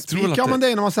 Nej, Men jag tror väl spik, att ja, men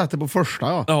det är när man sätter på första,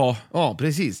 ja. Ja. Ja,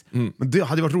 precis. Men det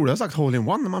hade varit roligt att sagt hole in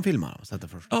one när man filmar och sätter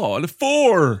första. Ja, eller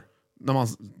four! När man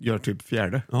gör typ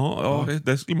fjärde. Ja,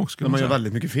 det skulle man också När kunna man gör säga.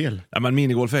 väldigt mycket fel. Ja, men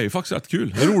minigolf är ju faktiskt rätt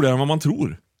kul. Det är roligare än vad man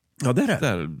tror. Ja, det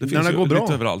är Det finns det ju går bra.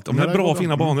 lite överallt. Om När det är bra, går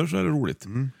fina banor så är det roligt.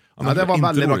 Ja, det var inte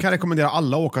väldigt bra. roligt. Kan rekommendera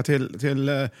alla att åka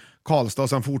till Karlstad och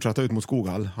sen fortsätta ut mot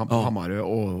Skoghall, Hammarö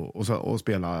och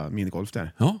spela minigolf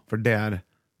där. Ja. För det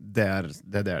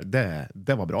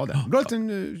var bra det. Bra,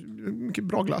 mycket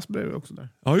bra glass blev det också där.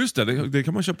 Ja, just det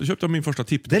kan man köpa. Köpte min första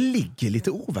tipp. Det ligger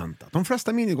lite oväntat. De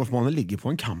flesta minigolfbanor ligger på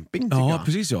en camping, tycker Ja, jag.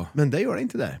 precis ja. Men det gör det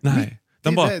inte där. Nej.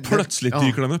 Den bara plötsligt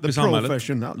dyker den upp i samhället.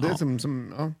 Professional. Det är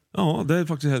som ja. Ja, det är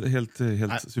faktiskt helt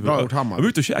super. bra gjort, Hammar. Jag var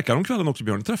ute och käkade om kvällen också,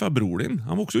 Björn. Då träffade jag bror din.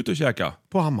 Han var också ute och käkade.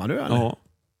 På Hammarö, eller? Ja.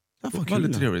 Ja, vad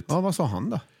väldigt kul. trevligt. Ja, vad sa han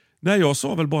då? Nej, jag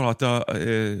sa väl bara att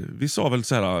vi sa väl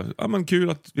så här, ja men kul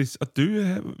att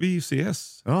vi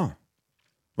ses. Ja.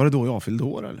 Var det då jag fyllde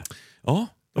år, eller? Ja,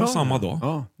 det var samma dag.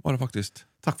 Ja. Var det faktiskt.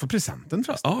 Tack för presenten,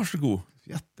 förresten. Ja, varsågod.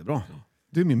 Jättebra.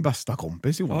 Du är min bästa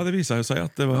kompis, Johan. Ja, det visade sig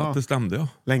att att det stämde, ja.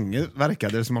 Länge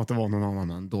verkade det som att det var någon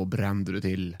annan. Då brände du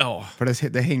till. Ja. För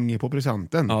det hänger på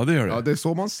presenten. Ja, det gör det. Ja, det är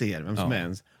så man ser vem som är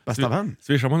ens bästa vän.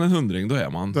 Swishar man en 100, då är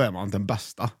man. Då är man den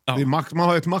bästa. Ja. Det är man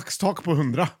har ett maxtak på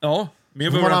 100. Ja, mer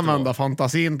Då får man använda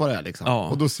fantasin på det liksom. Ja.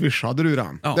 Och då swishade du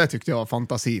den. Ja. Det tyckte jag var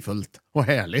fantasifullt och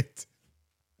härligt.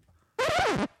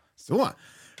 Så.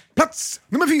 Plats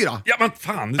nummer 4. Ja, men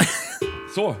fan.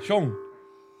 Så, tjong.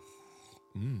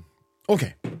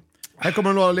 Okej. Här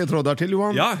kommer några ledtrådar till,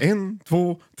 Johan. Ja. 1,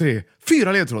 2, 3,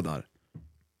 4 ledtrådar.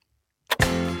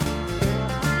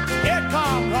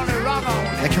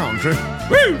 Det är country.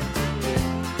 Woo!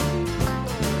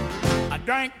 I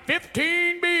drank 15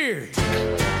 beers.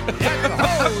 That's a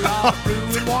whole lot of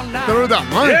brew in one night. Där har du den,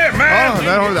 va? Yeah, man!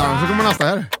 Ja, där har du den. Så kommer nästa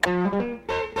här.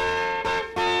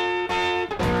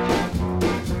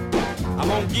 I'm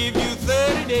gonna give you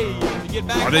 30 days to get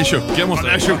back Ja, det är köken måste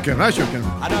Det är köken, det är köken.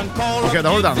 Okej, där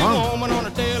har du den, va?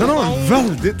 Den har en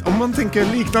väldigt, om man tänker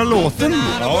liknar låten,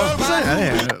 så är det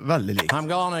här väldigt likt. I'm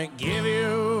gonna give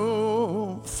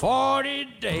you 40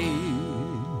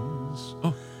 days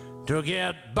to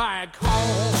get back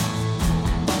home.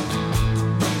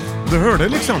 Du hörde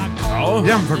liksom.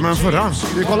 Jämfört med den förra.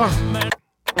 Ska vi kolla? I'm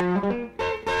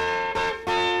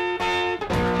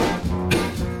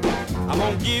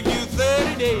gonna give you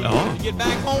 30 days to get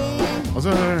back home. Och så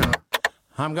hör du.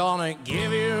 I'm gonna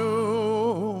give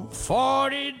you 40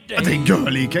 days. Det är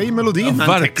görlika i melodin, Ja, men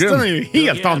verkligen. texten är ju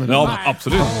helt annorlunda. Ja,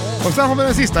 absolut. Och sen har vi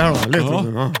den sista här då,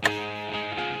 ledtråden. Ja.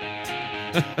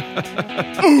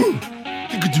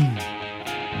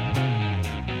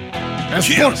 En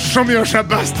sport som gör sig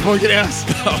bäst på gräs.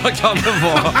 Vad kan det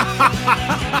vara?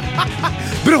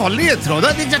 Bra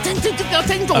ledtrådar. Jag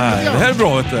tänkte om Nej, det. det här är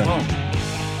bra, vet du.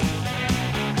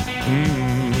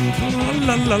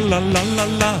 La, la, la, la, la,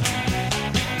 la.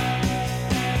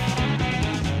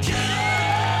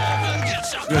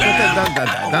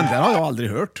 Den där har jag aldrig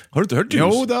hört. Har du inte hört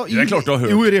Deuce? Jo, det är klart du har hört.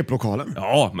 Jo, i replokalen.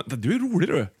 Ja, men du är rolig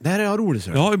du. Det här är jag rolig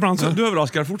så. Ja, ibland så du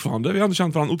överraskar fortfarande. Vi har inte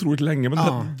känt varandra otroligt länge, men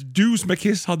Deuce med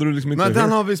Kiss hade du liksom inte Men hört.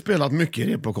 den har vi spelat mycket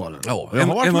i replokalen. Ja, Jag har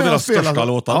varit en av med och deras spelat- största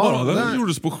låtar Ja, bara. Den den-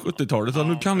 gjordes på 70-talet, så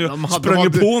nu kan jag De hade- sprang ju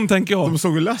de på hade- en, tänker jag. De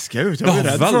såg ju läskiga ut. Jag var Ja, ju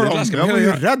rädd väldigt för dem. läskiga. Jag var ju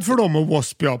Ja. rädd för dem och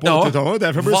Wasp, ja, på Ja. 80-talet.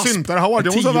 Därför blev Wasp, syntare Howard.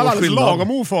 Hon 10 såg väl års alldeles skillnad.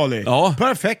 lagom ofarlig. Ja.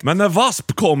 Perfekt. Men när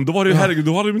Wasp kom, då var det ju herregud,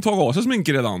 då hade de tagit av sig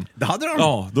sminket redan. Det hade de.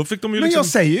 Ja, då fick de ju Men liksom... jag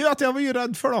säger ju att jag var ju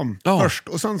rädd för dem Ja. först.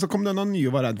 Och sen så kom det någon ny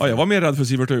och var rädd för. Ja, jag var mer rädd för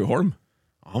Sivert Öholm.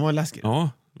 Han var läskig. Ja,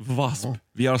 Wasp.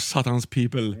 Vi är Satans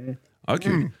people. Ja,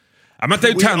 kul. Ja, men det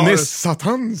är ju tennis.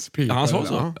 Satans people. Ja, han sa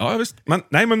så. Ja, visst. Men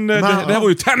nej, men det här var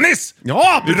ju tennis!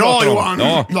 Ja, Vi bra pratar om. Johan!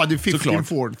 Ja, Du hade såklart.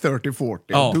 15-40, 30-40,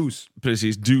 Ja, deuce.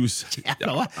 precis. Deuce.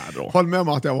 Ja, bra. håll med om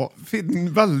att jag var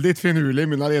väldigt finurlig i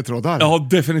mina ledtrådar. Ja,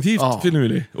 definitivt Ja.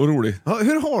 finurlig och rolig. Ja,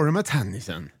 hur har du med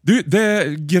tennisen? Du,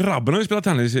 grabben har ju spelat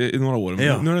tennis i några år.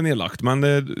 Ja. Nu är det nedlagt.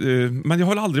 Men jag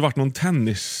har aldrig varit någon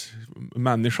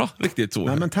tennismänniska riktigt så.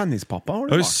 Nej, men tennispappa har du Jag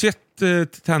har ju varit.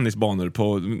 sett tennisbanor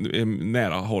på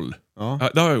nära håll. Ja.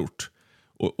 Det har jag gjort.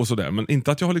 Och sådär. Men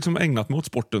inte att jag har liksom ägnat mig åt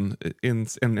sporten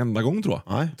en enda gång tror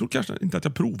jag. Nej. Jag tror kanske inte att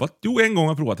jag provat. Jo, en gång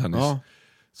har jag provat tennis. Ja.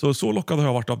 Så lockad har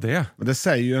jag varit av det. Men det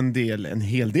säger ju en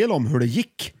hel del om hur det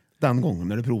gick den gången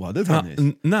när du provade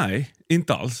tennis. Nej,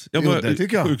 inte alls. Jag Jo, var det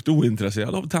tycker jag. sjukt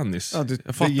ointresserad av tennis. Ja,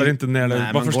 jag fattar inte när det... Nej,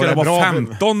 men varför ska går det det vara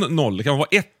bra? 15-0? Det kan vara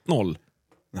 1-0.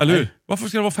 Eller hur? Varför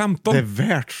ska det vara 15? Det är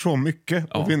värt så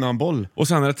mycket att vinna en boll. Och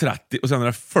sen är det 30 och sen är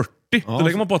det 40. Ja, Då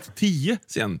lägger man på 10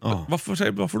 sen. Ja.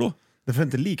 Varför då? Det är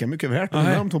inte lika mycket värt Nej.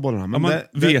 med de två bollarna. Men Men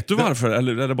vet du varför?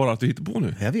 Eller är det bara att du hittar på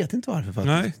nu? Jag vet inte varför faktiskt.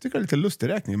 Nej. Jag tycker det är lite lustig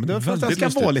räkning. Men det är för att Väldigt det ska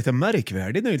lustigt. vara lite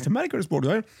märkvärdig. Det är lite märkvärdig sport.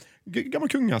 Det är gammal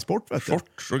kungasport. Vet du.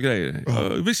 Shorts och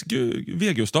grejer. Visst,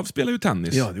 V-Gustav spelar ju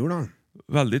tennis. Ja, det gjorde han.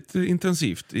 Väldigt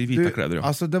intensivt i vita kläder. Ja,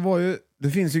 Alltså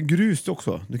det finns ju grus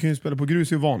också. Du kan ju spela på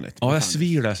grus, är ju vanligt. ja jag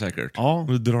svir det säkert. Ja, Och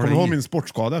du drar kommer du ihåg i. min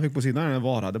sportskada jag fick på sidan? Jag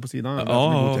varade på sidan.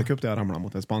 Ja. Jag upp där jag ramlade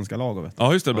mot det spanska laget. Vet du.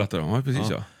 Ja, just det, berättar jag. Ja, precis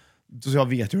ja. Så jag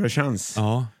vet ju hur det känns.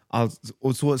 Ja.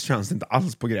 Och så känns det inte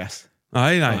alls på gräs.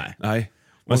 Nej.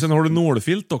 Men sen har du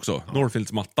nålfilt också.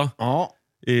 Nålfiltsmatta. Ja,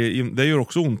 Det gör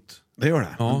också ont. det gör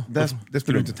det. Ja. Det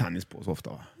spelar du inte tennis på så ofta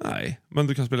va? Nej, men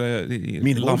du kan spela i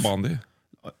Minigolf. landbandy.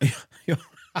 Ja.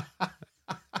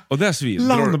 Och det svider.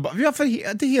 Ja,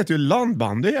 för det heter ju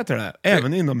landbandy heter det.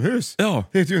 Även inomhus. Ja.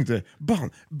 Det heter ju inte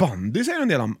bandy säger en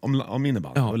del om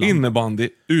innebandy. Ja, Och land- innebandy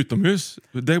utomhus.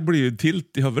 Det blir ju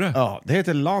tilt i huvudet. Ja, det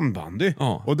heter landbandy.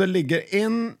 Ja. Och det ligger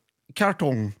en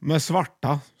kartong med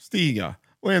svarta stiga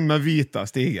och en med vita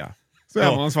stiga. Så är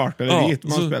Ja. man svart eller Ja, vit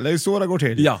man så- spelar. Det är så det går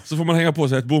till. Ja, så får man hänga på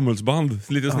sig ett bomullsband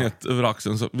lite snett över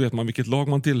axeln så vet man vilket lag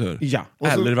man tillhör. Ja, och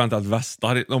så- Eller eventuellt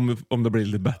västar om det blir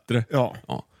lite bättre. Ja.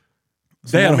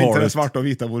 Där Som om har inte du det svarta och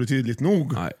vita vore tydligt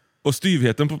nog. Nej. Och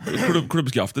styvheten på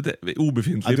klubbskaftet är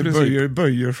obefintlig Att i du princip.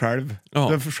 böjer själv. Ja.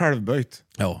 Det är för självböjt.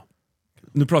 Ja.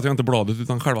 Nu pratar jag inte bladet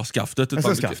utan själva skaftet.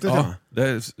 Alltså Utan, skaftet,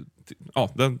 ja.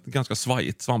 Det är ganska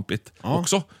svajigt, svampigt Ja.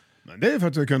 också. Men det är för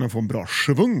att du kan få en bra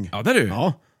svung. Ja, det är det ju.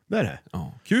 Ja, det är det.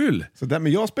 Ja. Kul! Så där,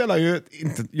 men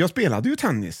jag spelade ju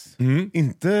tennis.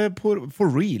 Inte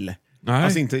for real. Nej.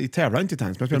 Alltså inte, jag tävlade inte i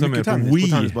tennis, men jag Utan spelade mycket mer på tennis på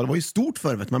Wii. tennisboll. Det var ju stort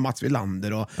förut med Mats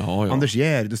Wilander och Ja. Anders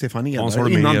Gerd och Stefan Hans Edberg.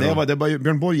 Holmér Innan det och- var det bara,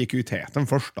 Björn Borg gick ju i täten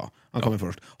först då. Han kom ju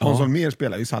först. Hans Holmér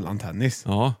spelade ju sällan tennis.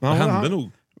 Ja, det Men hände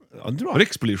nog. Ja, det tror jag.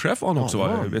 Rikspolischef var han också.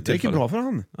 Ja, vet det gick ju bra för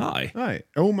han. Nej. Nej,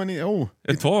 jo men jo.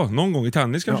 Ett tag, någon gång i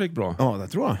tennis kanske gick bra. Ja, det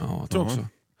tror jag. Ja, jag tror också.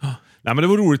 Nej, men det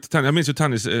var roligt. Jag minns ju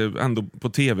tennis ändå på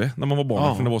tv när man var barn.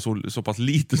 Ja. För det var så pass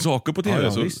lite saker på tv.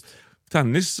 Ja, så visst.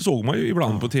 tennis såg man ju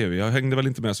ibland på tv. Jag hängde väl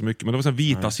inte med så mycket. Men det var så här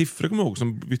vita siffror kommer jag ihåg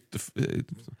som bytte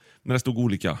när det stod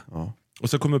olika. Ja. Och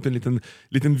så kom upp en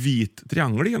liten vit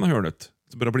triangel i ena hörnet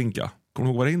som började blinka. Kommer du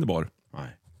ihåg vad det innebar? Nej.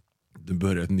 Det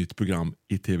började ett nytt program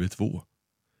i TV2.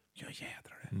 Ja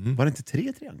jädrar det. Var det inte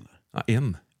 3 trianglar? Ja,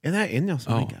 en. En jag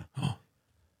som Ja. blinkade. Ja.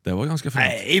 Det var ganska fint.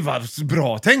 Nej, vad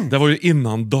bra tänkt! Det var ju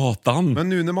innan datan. Men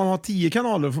nu när man har 10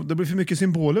 kanaler, det blir för mycket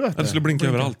symboler vet du. det skulle blinka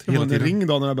överallt, Det var hela en tiden. ring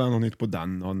då när det blev något nytt på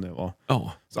den. Och det var.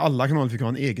 Ja, Så alla kanaler fick ha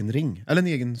en egen ring, eller en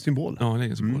egen symbol. ja en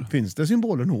egen symbol. Finns det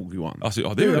symboler nog Johan? Alltså, ja,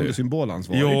 det du är gör ju det ändå ju.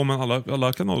 symbolansvarig. Ja, men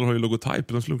alla kanaler har ju logotyp.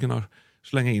 De skulle kunna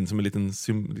slänga in som en liten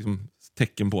liksom,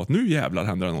 tecken på att nu jävlar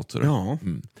händer det något. Sådär. Ja.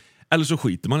 Eller så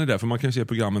skiter man i det, för man kan ju se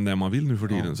programmen där man vill nu för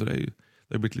tiden. Så det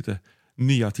har blivit lite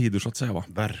nya tider så att säga va?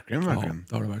 Verkligen. Ja,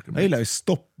 det har det verkligen. Jag gillar ju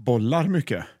stoppbollar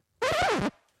mycket.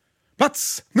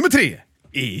 Plats nummer 3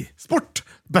 i sport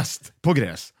bäst på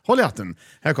gräs. Håll i hatten.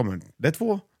 Här kommer den. Det är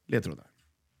 2 ledtrådar.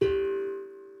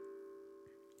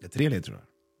 Det är 3 ledtrådar.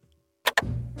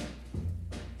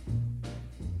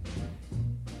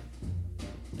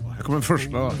 Och här kommer den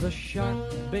första. Då. The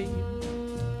shark babe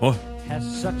Åh,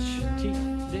 has such teeth,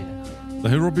 dear. det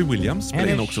här är Robbie Williams spelar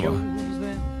in it också va? shows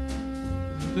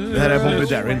them Det här är Bobby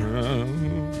Darin.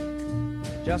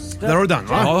 just Där har du den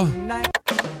va? Ja. night.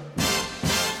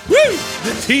 Woo! Det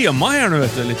är tema här nu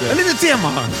vet du, Ett lite. litet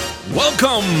tema.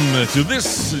 Welcome to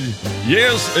this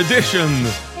year's edition.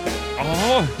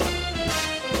 Ja.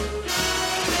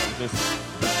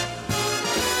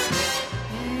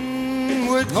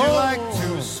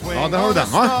 Ja, där har du den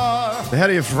va? Det här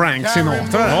är ju Frank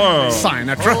Sinatra. Ja.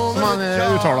 Sinatra som han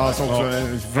uttalas också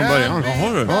från början.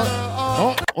 Jaha du.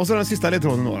 Ja, och så den sista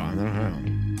ledtråden då. Den här.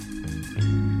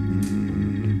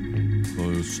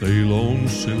 sail on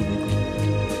silver.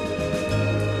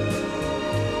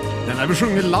 Den har vi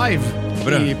sjungit live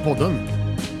i podden.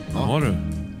 Ja, du.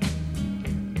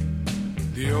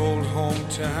 The old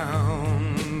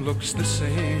hometown looks the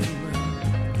same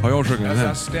Har jag sjungit den as I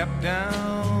här? step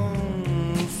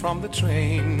down from the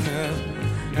train.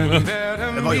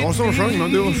 Det var jag som sjöng,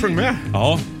 men du sjöng med.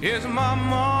 Ja. Is my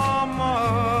mama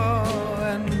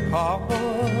and papa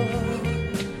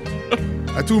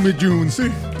Jag tog med Jonesy.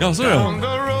 Ja, så är on det. the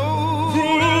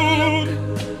road,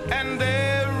 and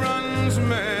there runs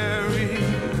Mary,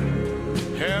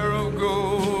 hair of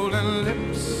gold and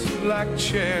lips like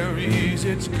cherries.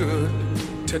 It's good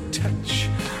to touch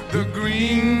the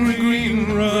green,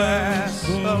 green grass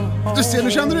of home. Du ser,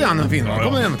 nu känner du igen en film.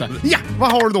 Kom igen, vänta. Ja,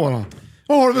 vad har du då?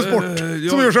 Vad har du för sport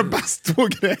som gör sig bäst på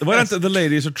gräs? Det var inte The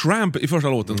Lady is a Tramp i första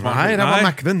låten? Nej, det var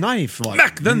Mac the Knife. Var det. Mac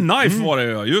the Knife var det,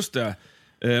 ja. Just det.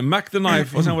 Mac the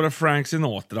Knife och sen var det Frank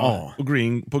Sinatra Ja. och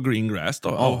på Green Grass då.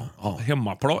 Ja.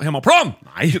 Hemmaplan?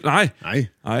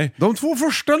 Nej. De två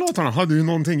första låtarna hade ju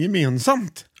någonting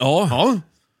gemensamt. Ja.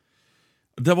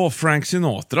 Det var Frank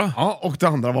Sinatra. Ja, och det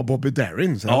andra var Bobby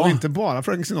Darin. Så det var inte bara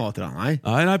Frank Sinatra, nej.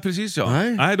 Nej, precis ja.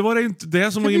 Nej. Nej, det var det inte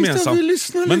det som var Visst, gemensamt. vi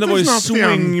lyssnar Men det lite var ju snabbt igen.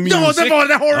 swing music. Ja, det var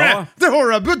det, har Ja. du! Det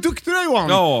har du! Duktig du, Johan!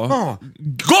 Ja.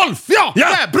 Golf! Ja, det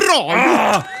är bra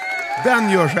gjort!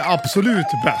 Den gör sig absolut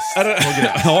bäst.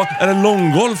 Är det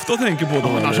långgolf du tänker på då?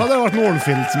 Annars eller? hade det varit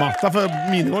nålfiltsmatta,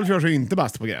 för minigolf gör sig inte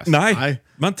bäst på gräs. Nej.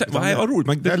 Men vad roligt.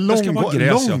 Men det ska vara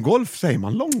gräs. Långgolf, säger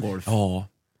man långgolf? Ja,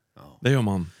 det gör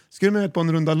man. Ska du med på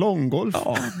en runda långgolf?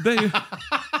 Ja, det är ju...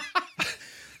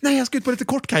 Nej, jag ska ut på lite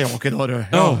kort kajak idag du.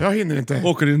 Ja. Jag hinner inte.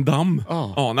 Åker i en damm.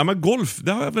 Ja. Nej men golf,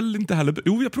 det har jag väl inte heller...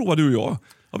 Jo, jag provade du och jag.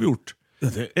 Har vi gjort.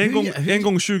 En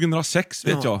gång 2006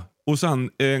 vet jag. Och sen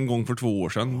en gång för 2 år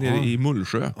sedan nere i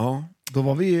Mullsjö. Ja,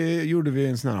 då gjorde vi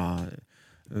en sån här...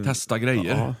 Testa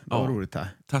grejer. Ja, det var roligt det.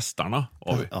 Testarna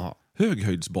har vi. Ja.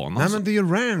 Höghöjdsbana. Nej, men det är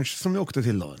ju ranch som vi åkte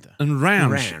till då. En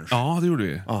ranch. Ranch. Ja, det gjorde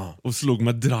vi. Ja. Och slog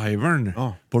med drivern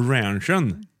på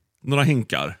ranchen. Några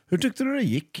hinkar. Hur tyckte du det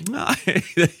gick? Nej,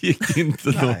 det gick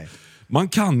inte då. Nej. Man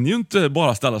kan ju inte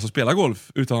bara ställa sig och spela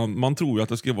golf, utan man tror ju att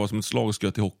det ska vara som ett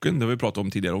slagskott i hockeyn. Det har vi pratat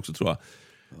om tidigare också, tror jag.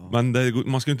 Men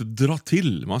man ska ju inte dra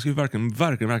till. Man ska ju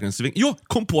verkligen svänga. Jag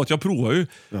kom på att jag provar ju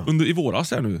i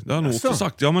våras här nu. Det har jag nog också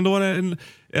sagt. Ja, men då var det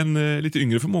en lite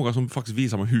yngre förmåga som faktiskt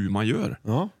visar mig hur man gör.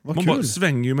 Ja, vad man kul. bara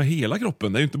svänger ju med hela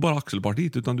kroppen. Det är ju inte bara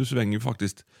axelpartiet, utan du svänger ju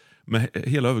faktiskt med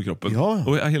hela överkroppen. Ja.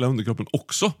 Och hela underkroppen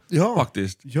också,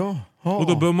 faktiskt. Ja. Och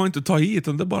då behöver man inte ta i,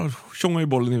 utan det bara tjongar ju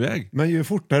bollen iväg. Men ju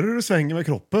fortare du svänger med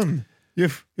kroppen, ju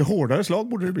hårdare slag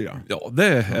borde det bli. Ja, det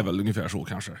är väl ungefär så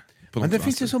kanske. Men det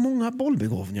finns ju så många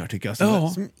bollbegåvningar tycker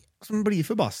jag, som blir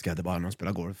förbaskade bara när man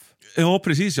spelar golf. Ja,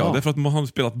 precis ja. Ja. Det är för att man har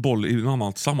spelat boll i ett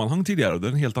annat sammanhang tidigare. Det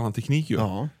är en helt annan teknik ju.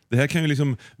 Ja. Det här kan ju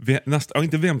liksom,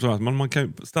 inte vem som helst, men man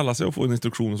kan ställa sig och få en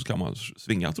instruktion och så kan man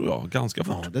svinga, tror jag, ganska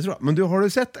fort. Ja, det tror jag. Men har du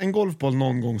sett en golfboll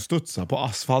någon gång studsa på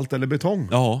asfalt eller betong?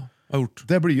 Ja, jag har gjort.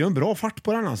 Det blir ju en bra fart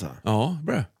på den alltså. Ja,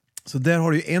 bra. Så där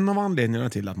har du ju en av anledningarna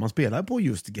till att man spelar på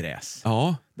just gräs.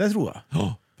 Ja. Det tror jag.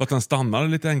 Ja. För att den stannar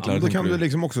lite enklare. Ja, då kan du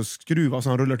liksom också skruva så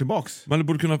han rullar tillbaks. Men det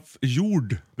borde kunna,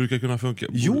 jord brukar kunna funka.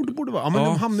 Jord borde vara, men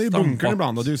de hamnar ju i bunkern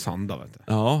ibland och det är ju sand då, vet du.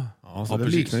 Ja. Ja, så det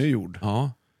liknar ju jord.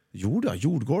 Ja.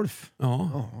 Jordgolf.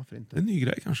 Ja. Varför inte? Det är en ny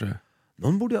grej kanske.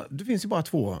 Det finns ju bara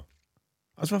 2.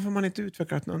 Alltså varför har man inte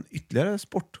utvecklat någon ytterligare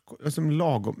sport som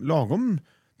lagom?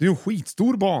 Det är ju en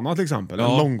skitstor bana till exempel.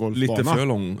 En långgolfbana. Lite för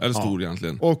lång, eller stor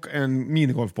egentligen. Och en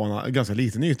minigolfbana, ganska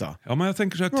liten yta. Ja, men jag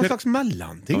tänker så här, Någon slags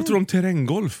mellanting. jag tror om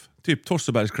terränggolf. Typ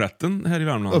Torsebergsklätten här i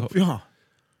Värmland.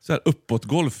 Så här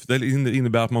uppåtgolf. Det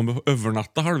innebär att man behöver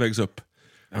övernatta halvvägs upp.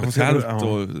 Med tält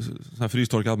och så här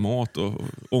frystorkad mat och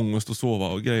ångest och sova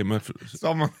och grejer med... Så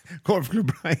har man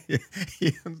golfklubbar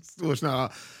i en stor sån här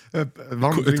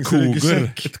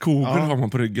Ett koger har man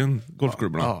på ryggen,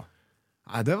 golfklubbarna.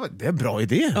 Ja, det är en bra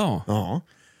idé. Ja.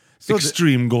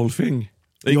 Extreme golfing.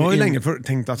 Jag har ju länge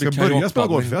tänkt att jag ska börja spela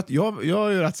golf. För att jag är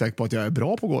ju rätt säker på att jag är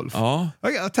bra på golf. Ja.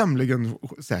 Jag är tämligen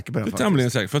säker på det. Du är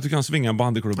tämligen säker för att du kan svinga en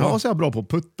bandyklubba. Ja, och så är jag bra på att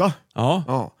putta.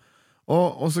 Ja.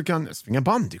 Och så kan jag svinga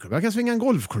bandyklubba, jag kan svinga en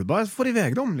golfklubba, jag får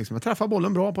iväg dem liksom. Jag träffar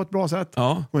bollen bra på ett bra sätt.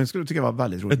 Ja. Och jag skulle tycka det var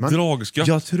väldigt roligt. Ett dragskott.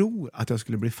 Jag tror att jag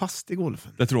skulle bli fast i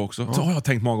golfen. Det tror jag också. Så har jag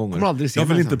tänkt många gånger. Jag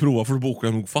vill inte prova för då bokar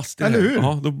jag nog fast i Eller det. hur?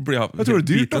 Ja, då blir jag tror det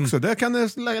är dyrt biten. också. Där kan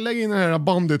jag lägga in den här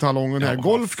bandytalongen här.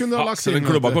 Golf kunde jag ha lagt in. En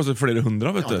klubba kostar flera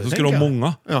hundra, vet du. Så ska du ha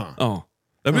många. Ja.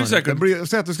 Det blir säkert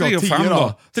säg att du ska 3 ha och 10 5 då.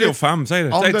 då. 3 och 5, säg det.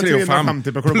 Ja, Säg det är 3 och 5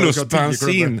 350 per klubba, plus du ska ha 10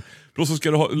 bensin. klubbor. Plus så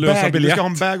ska du lösa Bag, du biljett. ska ha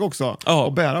en bag också. Ja.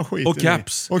 Och bära skit. Och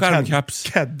caps. Och Skärmcaps.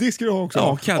 caddy ska du ha också.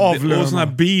 Ja, caddy. Avlöna. Och sån här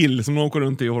bil som de åker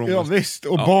runt i. Och Ja visst,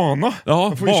 och bana. Ja,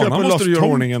 Man får ju bana köpa måste loss du göra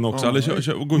tomt. ordningen också.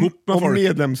 Eller gå ihop med och folk.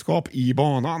 medlemskap i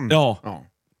banan. Ja.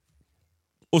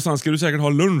 Och sen ska du säkert ha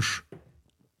lunch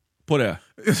på det.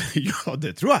 Ja,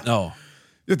 det tror jag. Ja.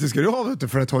 Det ska du ha, vet du,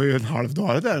 för det tar ju en halv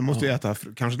dag det där. Du måste ju äta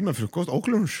kanske med frukost och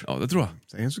lunch. Ja, det tror jag.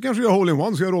 Sen så kanske jag hole in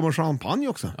one, så jag råd med champagne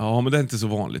också. Ja, men det är inte så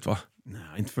vanligt va? Nej,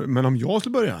 inte för, men om jag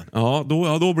skulle börja. Ja,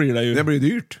 då blir det ju... Det blir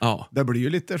dyrt. Ja. Det blir ju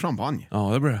lite champagne.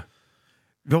 Ja, det blir det.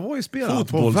 Jag var ju spelare på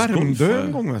Fotbollsgolf. Värmdö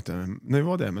en gång, vet du. När vi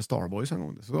var där med Starboys en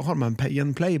gång. Så har man en pay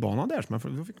and play-bana där,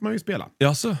 då fick man ju spela.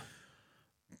 Jaså?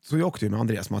 Så jag åkte ju med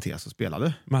Andreas Mattias och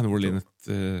spelade. Manworlinet.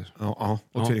 Ja,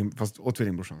 och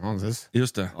tvillingbrorsan Hanses.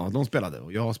 Just det. Ja, de spelade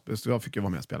och jag fick ju vara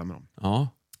med och spela med dem. Ja.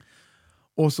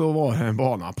 Och så var det en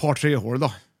bana, par 3-hål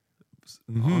då.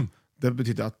 Mhm. Ja, det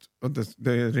betyder att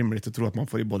det är rimligt att tro att man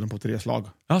får i bollen på 3 slag.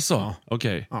 Jaså? Ja.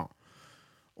 Okej. Ja.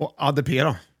 Och ADP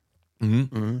då.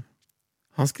 Mm.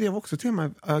 Han skrev också till mig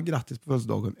grattis på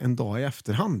födelsedagen en dag i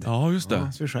efterhand. Ja, just det.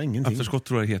 Ja, så jag ingenting. Efterskott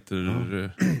tror jag det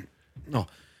heter. Ja.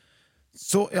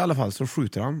 Så i alla fall så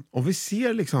skjuter han och vi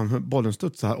ser liksom hur bollen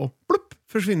studsar och plupp,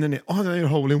 försvinner ner. Och han gör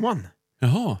hole in one.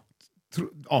 Jaha.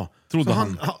 Trodde så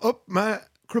han. upp med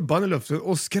klubban i luften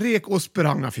och skrek och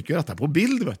sprang. Han fick ju detta på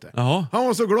bild, vet du. Jaha. Han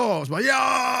var så glad och så bara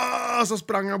ja! Så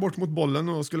sprang han bort mot bollen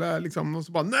och skulle liksom och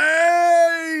så bara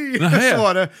nej! Nej. Så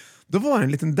var det. Då var det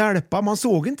en liten dälpa, man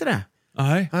såg inte det.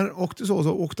 Nej. Han åkte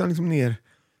så åkte han liksom ner.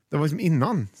 Det var liksom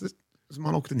innan så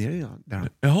man åkte ner där.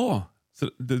 Jaha.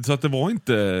 Så att det var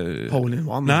inte... Hole in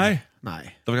one. Nej.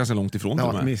 Nej. Det var ganska långt ifrån. Det till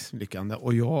var och ett med. misslyckande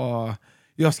och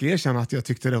jag ska erkänna att jag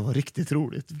tyckte det var riktigt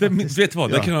roligt. Vet du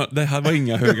vad? Ja. Det här var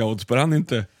inga höga odds på den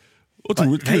inte.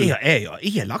 Otroligt kul. Nej, är jag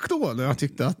elak då? När jag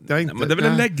tyckte att jag inte... Nej, men det är väl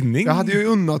en läggning? Jag hade ju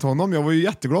unnat honom, jag var ju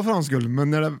jätteglad för hans skull,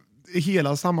 men när det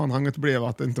hela sammanhanget blev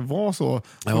att det inte var så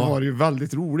var det ju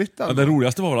väldigt roligt. Ja, det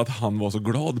roligaste var väl att han var så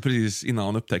glad precis innan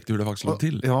han upptäckte hur det faktiskt låg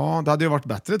till. Ja, det hade ju varit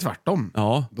bättre tvärtom.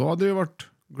 Ja. Då hade det ju varit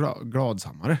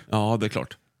gladsammare. Ja, det är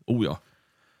klart. Oh ja.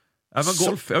 Även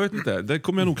golf, jag vet inte. Det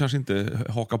kommer jag nog kanske inte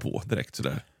haka på direkt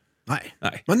sådär. Nej.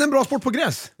 Nej. Men det är en bra sport på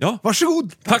gräs. Ja.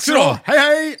 Varsågod. Tack så du ha. Hej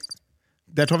hej!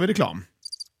 Där tar vi reklam.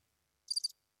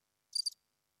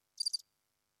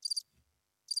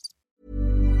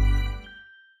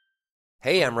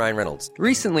 Hey, I'm Ryan Reynolds.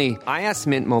 Recently, I asked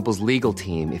Mint Mobile's legal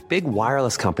team if big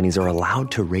wireless companies are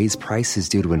allowed to raise prices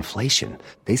due to inflation.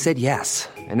 They said yes.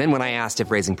 And then when I asked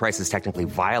if raising prices technically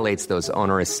violates those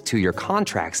onerous two-year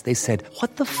contracts, they said,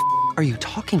 "What the f*** are you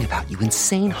talking about, you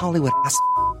insane Hollywood ass?"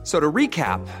 So to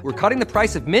recap, we're cutting the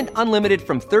price of Mint Unlimited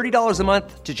from $30 a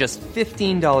month to just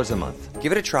 $15 a month.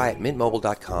 Give it a try at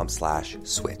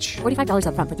mintmobile.com/switch. $45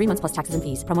 up front for 3 months plus taxes and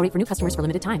fees. Promo rate for new customers for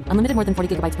limited time. Unlimited more than 40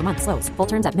 gigabytes per month. Slows full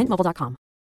terms at mintmobile.com.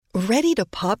 Ready to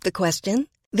pop the question?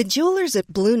 The jewelers at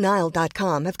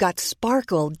BlueNile.com have got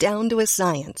sparkle down to a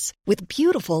science with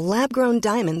beautiful lab-grown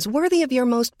diamonds worthy of your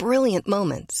most brilliant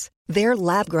moments. Their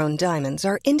lab-grown diamonds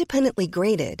are independently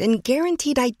graded and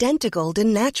guaranteed identical to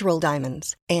natural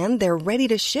diamonds, and they're ready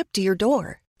to ship to your door.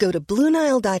 Go to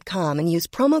BlueNile.com and use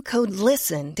promo code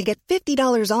LISTEN to get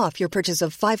 $50 off your purchase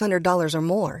of $500 or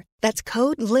more. That's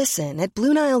code LISTEN at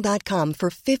BlueNile.com for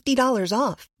 $50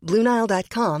 off.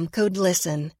 BlueNile.com, code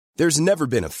LISTEN. There's never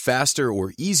been a faster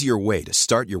or easier way to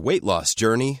start your weight loss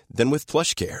journey than with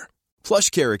PlushCare.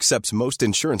 PlushCare accepts most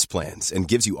insurance plans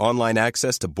and gives you online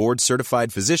access to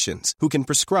board-certified physicians who can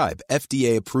prescribe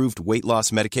FDA-approved weight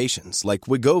loss medications like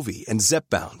Wegovy and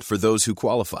Zepbound for those who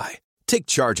qualify. Take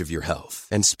charge of your health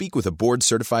and speak with a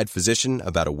board-certified physician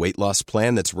about a weight loss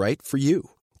plan that's right for you.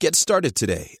 Get started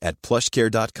today at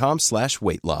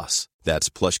plushcare.com/weightloss. That's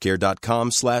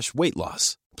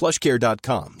plushcare.com/weightloss.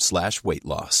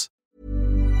 plushcare.com/weightloss.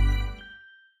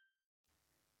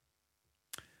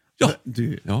 Ja.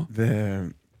 Du, Ja.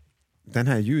 Den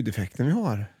här ljudeffekten vi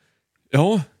har.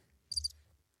 Ja.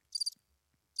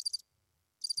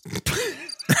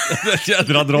 Det är ett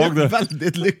jädra drag det.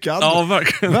 Väldigt lyckad. Ja,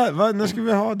 verkligen. När ska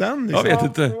vi ha den? Jag vet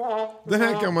inte. Den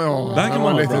här kan man ju ha. Den kan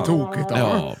man ha. lite tokigt.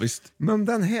 Ja, visst. Men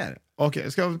den här.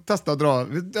 Okej, ska jag testa att dra.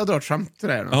 Jag drar ett skämt till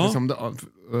dig. Ja. Liksom,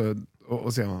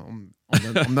 och se om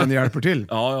den hjälper till.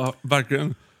 Ja,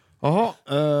 verkligen. Jaha,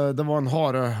 det var en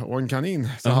hare och en kanin.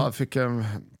 Så han fick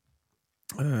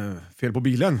fel på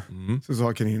bilen. Så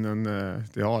sa kaninen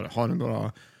till haren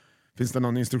då, finns det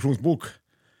någon instruktionsbok?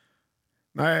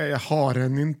 Nej, jag har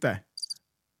den inte.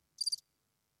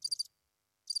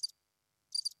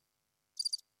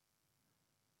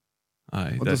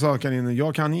 Nej, Och då sa kaninen,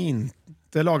 jag kan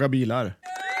inte laga bilar.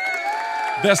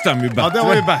 Det stämmer ju bättre. Ja, det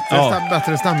var ju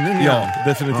bättre stämning. Ja,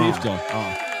 definitivt ja.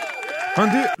 Men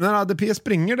du, när ADP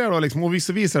springer där då liksom, och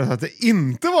visar det sig att det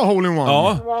inte var hole-in-one.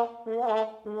 Ja.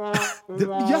 Det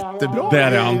var jättebra.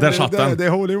 Där är han, där satt den. Det är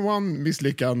hole-in-one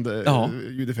misslyckande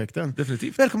ljudeffekten.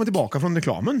 Definitivt. Välkommen tillbaka från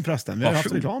reklamen förresten. Vi har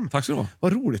haft reklam. Tack så du ha.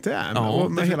 Vad roligt det är. Ja,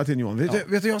 med hela tiden Johan. Vet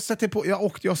du,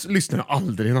 jag lyssnar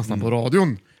aldrig nästan på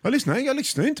radion. Jag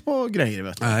lyssnar inte på grejer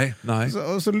vet du. Nej.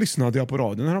 Så lyssnade jag på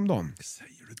radion häromdagen.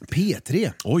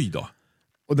 P3. Oj då.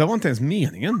 Och det var inte ens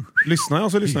meningen. Lyssnar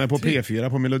jag så lyssnar jag på P4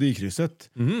 på Melodikrysset.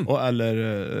 Eller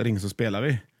Ring så spelar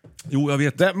vi. Jo, jag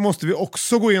vet. Det måste vi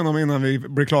också gå igenom innan vi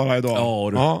blir klara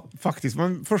idag. Ja, faktiskt.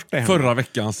 Men först det här. Förra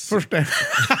veckans. Först det.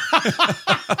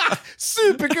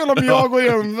 Superkul om jag går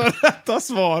igenom rätta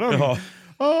svaren.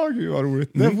 Ja. Gud vad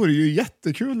roligt. Det vore ju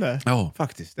jättekul det. Ja.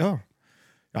 Faktiskt, ja.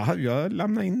 Jag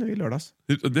lämnade in nu i lördags.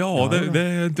 Ja, det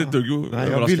är inte ett dugg Nej,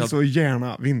 jag vill så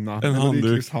gärna vinna en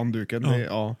handduken.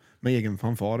 Med egen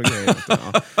fanfar och grejer.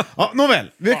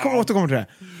 Nåväl, vi återkommer till det.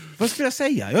 Vad skulle jag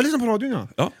säga? Jag lyssnade på radion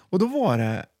och då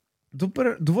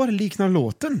var det liknande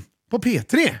låten på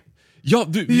P3. Ja,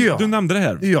 du nämnde det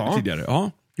här tidigare.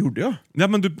 Ja. Gjorde jag? Ja,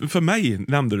 men för mig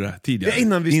nämnde du det tidigare.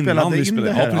 Innan vi spelade in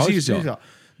det här. Ja, precis. Ja.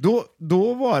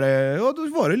 Då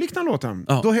var det liknande låten.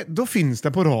 Ja. Då finns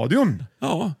det på radion.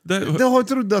 Ja, det har jag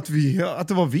trott att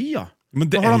det var vi. Men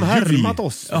det då har de härmat vi.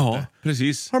 oss. Ja,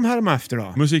 precis. Har de härmat efter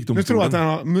då? Musikdomstolen. Nu tror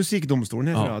jag att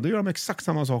Musikdomstolen heter det. Då gör de exakt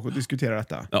samma sak och diskuterar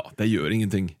detta. Ja, det gör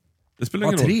ingenting. Det spelar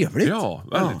ingen roll. Trevligt. Ja,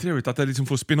 väldigt trevligt att det liksom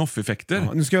får spin-off-effekter.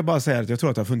 Ja, nu ska jag bara säga att jag tror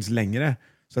att det har funnits längre.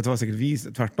 Så att det var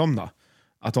säkert tvärtom då.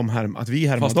 Att vi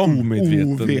härmade dem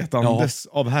ovetandes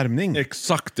av härmning.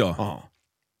 Exakt ja.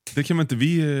 Det kan väl inte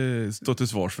vi stå till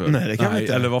svars för? Nej, det kan vi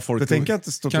inte. Eller vad folk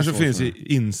kanske finns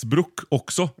i Innsbruck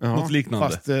också, något liknande.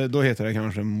 Fast då heter det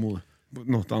kanske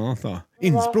något annat då.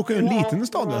 Innsbruck är en liten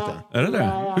stad vet du. Är det?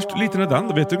 Hur liten är den?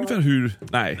 Du vet ungefär hur...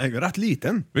 Nej. Det är rätt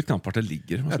liten. Vet knappt vart det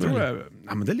ligger. Jag tror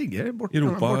men det ligger bort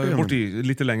Europa,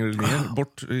 lite längre ner,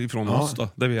 bort ifrån oss då,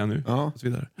 där vi är nu. Och så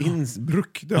vidare.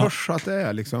 Innsbruck, det hörs att det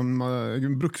är liksom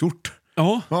en bruksort.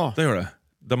 Ja, det gör det.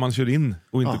 Där man kör in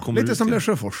och inte kommer ut. Lite som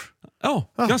Lesjöfors.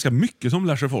 Ja, ganska mycket som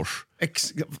Lesjöfors.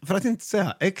 För att inte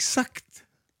säga exakt.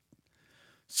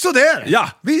 Sådär! Ja!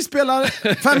 Vi spelar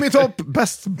 5 i topp,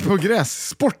 bäst på gräs,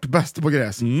 sport bäst på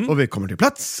gräs. Och vi kommer till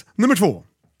plats nummer 2.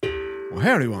 Och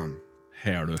här Johan.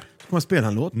 Här du. Kommer spela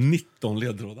en låt. 19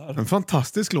 ledtrådar. En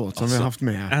fantastisk låt som vi har haft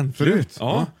med förut.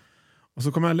 Ja. Och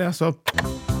så kommer jag läsa upp.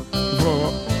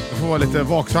 Jag får vara lite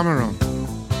vaksam här då.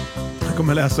 Jag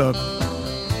kommer läsa upp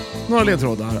några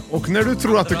ledtrådar. Och när du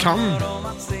tror att du kan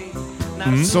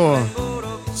så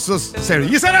säger du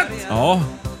gissa rätt! Ja.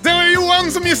 Det var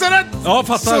Johan som gissade rätt! Ja,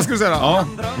 fattar. Så ska du säga det. Ja.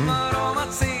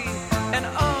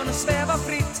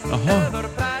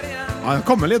 Ja, jag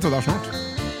kommer ledtrådar snart.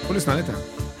 Får lyssna lite.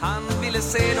 Han ville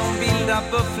se de vilda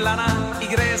bufflarna i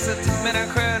gräset med den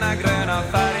sköna gröna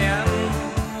färgen.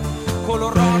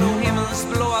 Colorado, himmels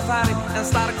blåa färg, en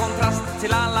stark kontrast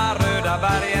till alla röda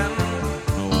bergen.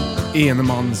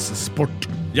 Enmans sport.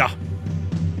 Ja.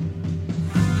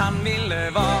 Han ville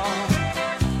vara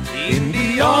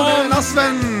indianernas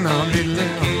vän. Han ville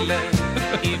kille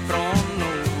ifrån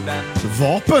Norden.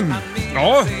 Vapen.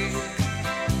 Ja.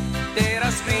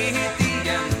 Deras frihet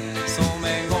igen som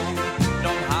en gång de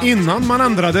hade. Innan man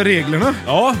ändrade reglerna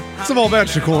så var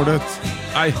världsrekordet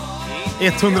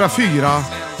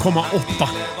 104,8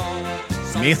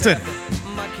 meter.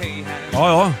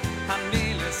 Ja.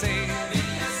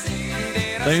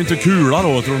 Det är ju inte kula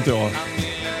då, tror inte jag.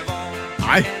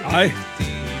 Nej.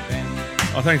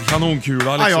 Jag tänkte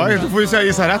kanonkula liksom. Ja, du får ju säga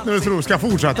gissa rätt när du tror ska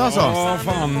fortsätta alltså. Ja,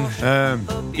 fan.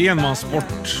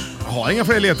 Enmanssport. Har inga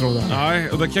fler ledtrådar. Nej,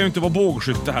 och det kan ju inte vara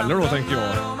bågskytte heller då, tänker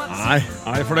jag.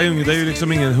 Nej, för det är ju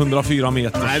liksom ingen 104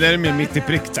 meter. Nej, det är mer mitt i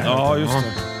prick där. Ja, just det.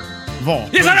 Vapen.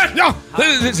 Gissa rätt! Ja!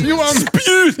 Johan!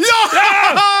 Spjut! Ja!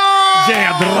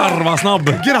 Jädrar vad snabb!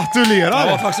 Gratulerar!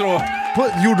 Ja, tack så då.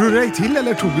 Gjorde du dig till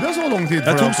eller tog det så lång tid?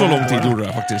 Det tog så lång tid, gjorde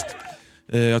det faktiskt.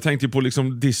 Jag tänkte på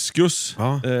liksom diskus.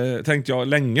 Tänkte jag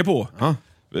länge på.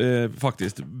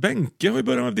 Faktiskt. Benke har ju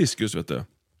börjat med diskus, vet du.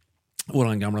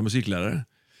 Våran gamla musiklärare.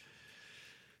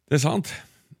 Det är sant.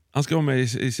 Han ska vara med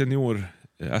i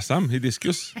senior-SM i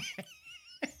diskus.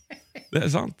 Det är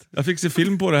sant. Jag fick se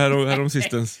film på det här om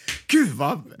sistens. Gud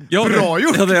vad bra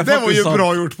gjort! Ja, det var ju sant.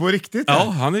 Bra gjort på riktigt. Ja,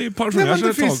 han är ju pensionär sedan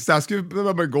ett tag. Jag skulle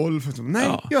börja med golf. Nej,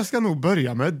 jag ska nog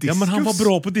börja med diskus. Ja, men han var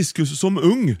bra på diskus som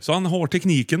ung. Så han har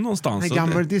tekniken någonstans. En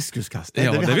gammal diskuskastare.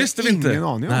 Ja, det visste vi inte. Ingen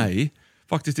aning om. Nej,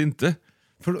 faktiskt inte.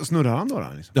 För snurrar han då?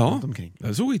 Liksom, ja,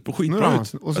 det såg skitbra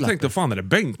ut. Jag tänkte, fan är det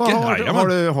Benke?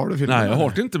 Har du filmen? Nej, jag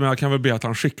har det inte, men jag kan väl be att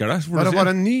han skickar det. Var det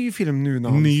en ny film nu?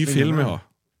 Ny film, ja.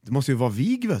 Det måste ju vara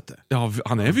vig, vet du. Ja,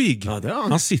 han är vig. Ja, det är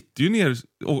han. Han sitter ju ner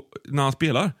när han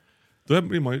spelar. Då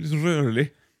blir man ju liksom rörlig.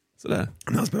 Sådär.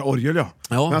 När han spelar orgel, ja.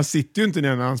 Ja. Men han sitter ju inte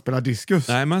ner när han spelar diskus.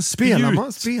 Nej, men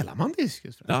spelar man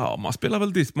diskus? Ja, man spelar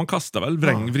väl diskus. Man kastar väl,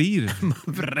 vrir. Man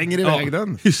vränger iväg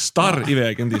den. Hystar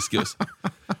iväg en diskus.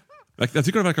 Jag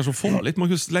tycker det verkar så farligt. Man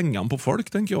kan slänga den på folk,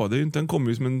 tänker jag. Det är ju inte, den kommer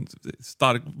ju som en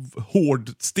stark,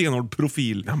 stenhård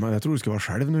profil. Ja, men jag tror du ska vara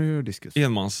själv när du gör diskus.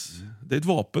 Enmans. Det är ett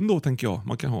vapen då, tänker jag.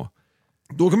 Man kan ha.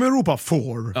 Då kan man ropa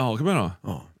for. Ja, kan man göra.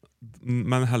 Ja.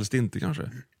 Men helst inte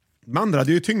kanske. Man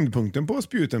ändrade ju tyngdpunkten på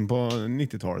spjuten på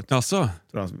 90-talet. Alltså.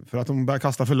 För att de började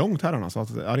kasta för långt herrarna, så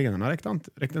att arenorna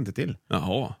räckte inte till.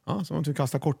 Jaha. Ja, så de fick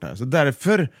kasta kortare. Så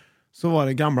därför så var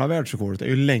det gamla världsrekordet är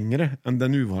ju längre än det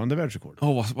nuvarande världsrekordet.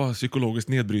 Vad psykologiskt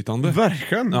nedbrytande.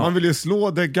 Verkligen. Ja. Man vill ju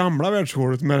slå det gamla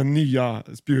världsrekordet med det nya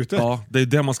spjutet. Ja, det är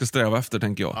det man ska sträva efter,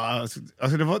 tänker jag.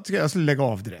 Alltså det var, jag skulle lägga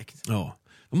av direkt. Ja.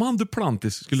 Om han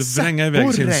Duplantis skulle vränga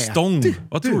iväg sin stång.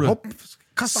 Vad tror du?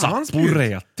 Kasta hans spjut.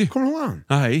 Sapporäti. Kommer du ihåg han?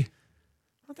 Nej.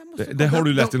 Det har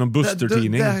du läst i någon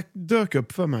Buster-tidning. Det dök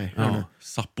upp för mig. Ja.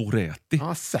 Sapporäti.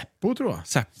 Ja, Seppo tror jag.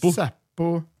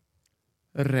 Seppo.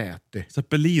 Räti.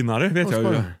 Zeppelinare vet jag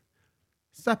ju.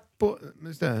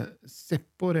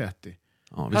 Seppo Räti.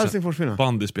 Ja, Helsingfors vinner.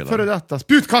 Bandyspelare. Före detta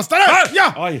spjutkastare!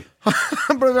 Ja! Aj.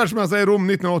 Han blev världsmästare i Rom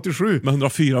 1987. Med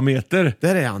 104 meter.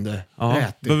 Där är han det. Ja.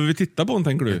 Räti. Behöver vi titta på honom,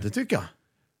 tänker du? Det tycker jag.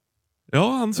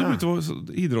 Ja, han såg ut att vara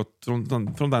idrott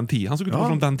från den tiden. Han såg ut att vara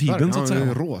från den tiden, så att säga. Han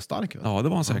är råstark. Ja, det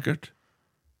var han säkert.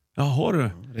 Jaha du.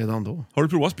 Redan då. Har du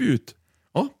provat spjut?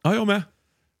 Ja. Ja, jag med.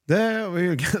 Det var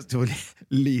ju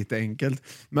lite enkelt.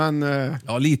 Men,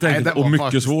 ja, lite enkelt och mycket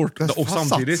faktiskt svårt. Och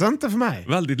samtidigt satt inte för mig.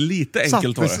 Väldigt lite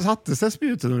enkelt var det. Sattes det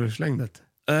spjutet när du slängde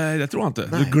det? Det tror jag inte.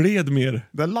 Nej. Du gled mer.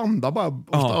 Det landade bara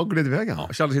och gled iväg. Ja,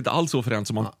 kändes inte alls så fränt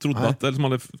som man trodde eller som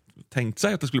man hade tänkt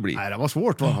sig att det skulle bli. Nej, det var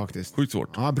svårt faktiskt. Sjukt svårt.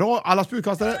 Ja, bra, alla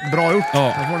spjutkastare. Bra gjort. Ja.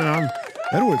 Där får ni den.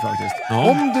 Det är roligt faktiskt.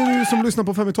 Ja. Om du som lyssnar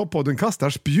på Fem i topp-podden kastar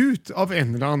spjut av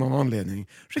en eller annan anledning,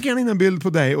 skicka gärna in en bild på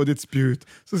dig och ditt spjut,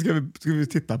 så ska vi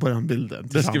titta på den bilden.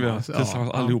 Det ska vi göra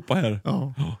tillsammans allihopa här.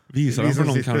 Ja. Visa den för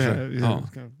någon kanske.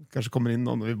 Kanske kommer in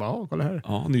någon och vi bara, kolla här.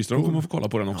 Ja, Nyström kommer få kolla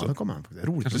på den också. Ja, det kommer han. Det är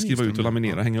roligt. Kanske skriva ut och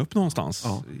laminera, hänga upp någonstans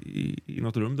i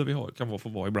något rum där vi kan få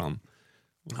vara ibland.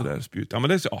 Och så där spjut. Ja, men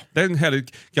det är en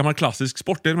härlig gammal klassisk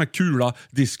sport. Det är de här kula,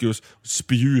 diskus,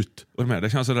 spjut och de här. Det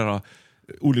känns sådär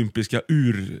olympiska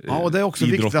Ja, och det är också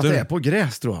viktigt att det är på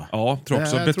gräs, tror jag. Ja, tror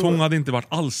också. Betong hade inte varit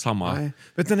alls samma. Nej.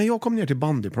 Vet du, när jag kom ner till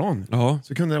bandyplan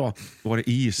så kunde det var det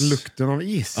is. Lukten av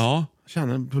is. Ja.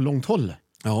 Känner på långt håll.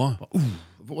 Ja.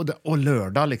 Och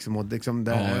lördag liksom, och liksom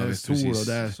det är sol och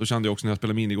det. Så kände jag också när jag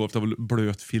spelade minigolf. Det var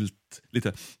blöt filt,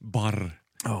 lite barr.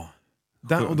 Ja.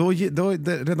 Och då,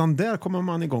 redan där kommer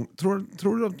man igång.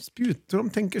 Tror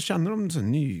du känner de så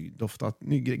nydoftat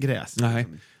ny gräs? Nej,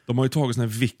 de har ju tagit sån här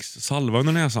Vicks salva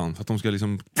under näsan för att de ska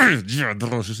liksom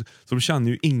så de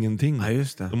känner ju ingenting. Ja,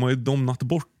 just det. De har ju domnat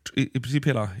bort i princip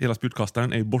hela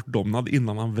spjutkastaren är ju bortdomnad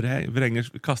innan man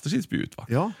kastar sitt spjut, va?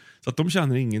 Ja. Så att de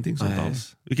känner ingenting sånt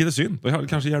alls. Vilket är synd. Det hade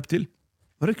kanske hjälpt till.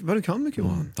 Vad du kan mycket,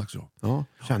 Johan. Tack så. Ja.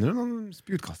 Känner du någon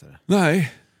spjutkastare?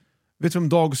 Nej. Vet du om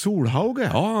Dag Solhaug är?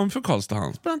 Ja, han för Karlstad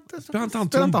han. Spelar han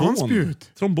trombon?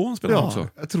 Trombon spelar han också.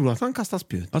 Jag tror att han kastar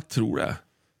spjut. Jag tror det.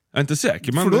 Jag är inte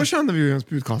säker. Men för då känner vi ju en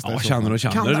spjutkastare. Ja,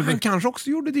 känner. Han kanske också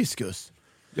gjorde diskus.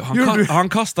 Ja, han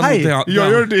kastade nog det.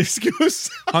 Jag gör diskus.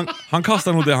 Han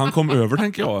kastade nog det han kom över,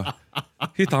 tänker jag.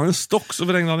 Hittade han en stock så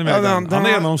vrängde han iväg den. Han är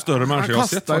en av de större människor jag har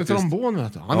sett faktiskt. Han kastar ju trombon,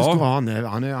 vet du.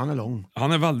 Han är lång.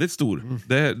 Han är väldigt stor.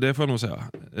 Det får jag nog säga.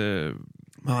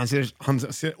 Men han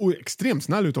ser extremt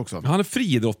snäll ut också. Han är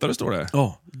friidrottare, står det.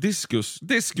 Ja. Diskus.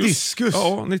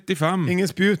 Ja, 95. Ingen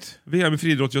spjut. VM i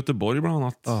friidrott i Göteborg bland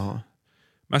annat. Ja.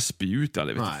 Med spjut, det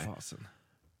vet jag fasen.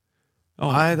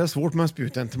 Ja. Nej, det är svårt med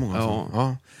spjut, inte många.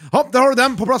 Ja, där har du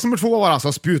den. På plats nummer 2 var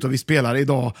alltså spjut, och vi spelar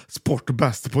idag sport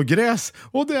bäst på gräs.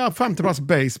 Och det är 5:e plats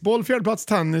baseball, 4:e plats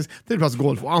tennis, 3:e plats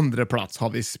golf och 2:a plats har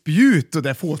vi spjut. Och det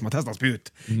är få som har testat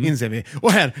spjut, inser vi.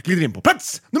 Och här glider in på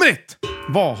plats nummer 1.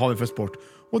 Vad har vi för sport?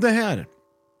 Och det här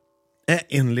är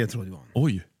en ledtråd, Johan.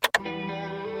 Oj.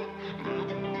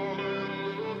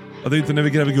 Ja, det är inte när vi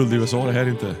gräver guld i USA, det här är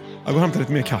inte. Jag går och hämtar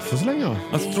lite mer kaffe så länge.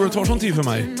 Jag tror det tar sån tid för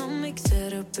mig. Nej,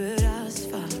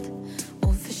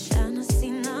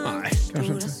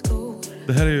 kanske inte.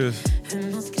 Det här är ju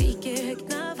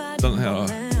den här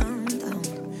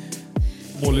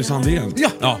Molly Sandén.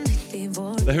 Ja.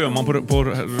 Det hör man på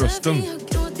rösten.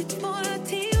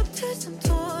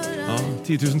 Ja,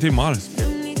 10 000 timmar.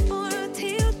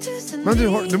 Men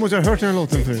du måste ha hört den här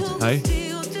låten förut. Nej.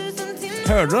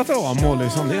 Hörde du att det var Molly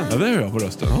Sandén? Ja, det hör jag på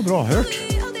rösten. Ja, bra hört.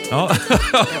 Ja,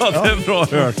 det är bra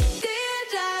hört.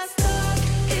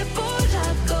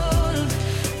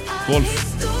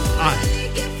 discgolf. Nej.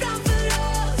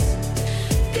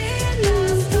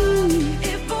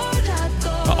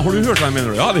 Ja, har du hört den menar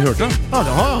du? Jag har aldrig hört den. Ja, det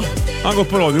har jag. Han går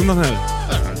på radion den här.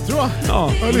 Tror jag.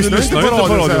 Ja, Jag du lyssnar inte ju på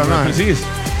radion. men precis.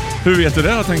 Hur vet du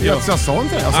det då, tänker jag? Jag sa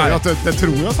inte det. Alltså, det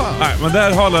tror jag sa. Nej, men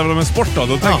där handlar det väl om en sport då.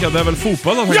 Då tänker jag det är väl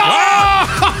fotboll då. Ja!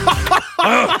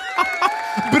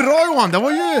 Bra Johan, det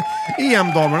var ju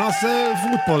EM-damernas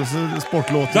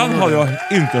fotbollssportlåt. Den har jag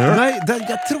inte hört. Nej,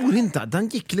 jag tror inte. Den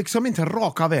gick liksom inte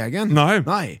raka vägen.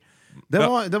 Nej.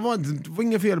 Det var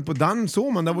inget fel på den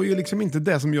så, men det var ju liksom inte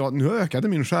det som jag... Nu ökade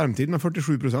min skärmtid med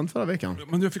 47% förra veckan.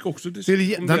 Men jag fick också...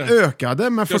 Den ökade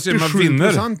med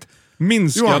 47%.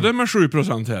 Minskade med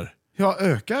 7% här. Jag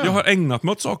ökar. Jag har ägnat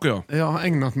mig åt saker, ja. Jag har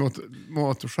ägnat mig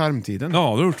åt skärmtiden.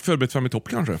 Ja, du har gjort förberett fem i topp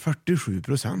kanske.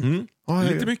 47%.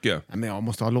 Lite mycket. Men jag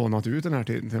måste ha lånat ut den här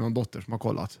till någon dotter som har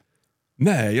kollat.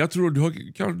 Nej, jag tror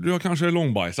du har kanske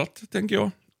långbajsat, tänker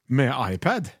jag. Med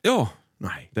iPad? Ja.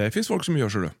 Nej. Det finns folk som gör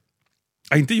så det.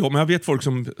 Ja, inte jag, men jag vet folk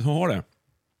som har det.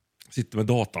 Sitter med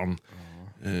datan.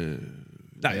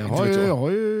 Nej, jag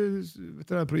har ju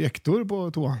projektor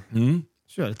på toan.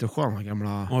 Kör lite sköna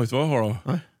gamla... Ja, vet du vad jag har då?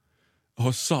 Nej. Jag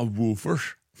har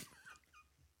subwoofers.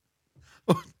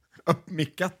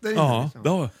 Uppmickat det. Ja, det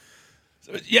har jag.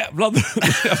 Jävla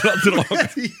drag.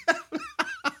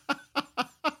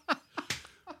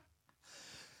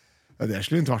 Det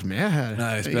skulle inte varit med här.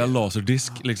 Nej, spela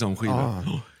laserdisk liksom skiva.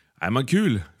 Nej, men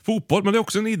kul. Fotboll, men det är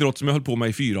också en idrott som jag höll på med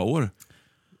i 4 år.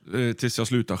 Tills jag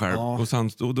slutade själv. Och sen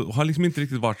då har liksom inte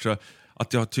riktigt varit så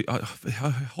att jag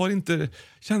har inte,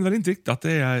 känner väl inte riktigt att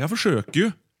det är, jag försöker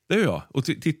ju, det gör jag. Och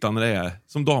titta när det är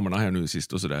som damerna här nu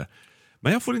sist och sådär.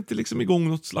 Men jag får inte liksom igång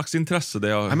något slags intresse där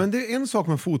jag... Nej, men det är en sak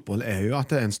med fotboll är ju att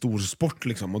det är en stor sport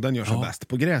liksom, och den gör sig bäst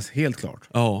på gräs, helt klart.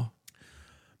 Ja.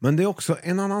 Men det är också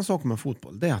en annan sak med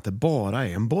fotboll, det är att det bara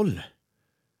är en boll.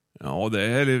 Ja, det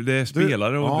är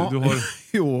spelare och du har...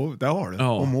 Jo, det har du.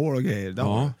 Ja. Och mål och grejer, det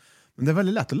har du. Men det är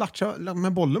väldigt lätt att latcha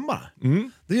med bollen bara.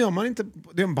 Det gör man inte.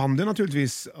 Det är en bandy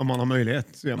naturligtvis om man har möjlighet.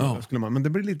 Så gör man det, skulle man. Men det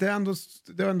blir lite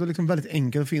det är ändå liksom väldigt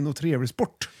enkel, fin och trevlig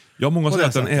sport. Ja, många säger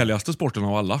att den ärligaste sporten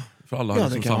av alla. För alla har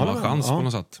liksom samma chans på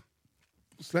något sätt.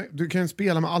 Du kan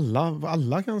spela med alla.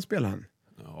 Alla kan spela en.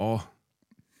 Ja.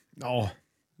 Ja.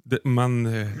 Men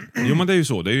det är ju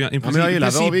så. Det är ju i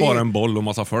princip bara en boll och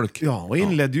massa folk. Ja, och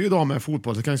inledde ju idag med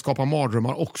fotboll. Så kan ju skapa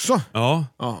mardrömmar också. Ja.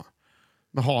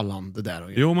 Med Haaland det där.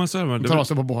 Och jo, men så är det. De tar av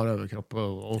sig på bar överkropp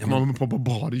och kommer på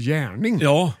bar gärning.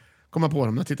 Ja. Kommer på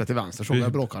dem när jag tittar till vänster så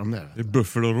jag bråkar om det. Det är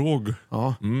buffel och råg.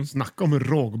 Ja, snacka om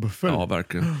rågbuffel. Ja,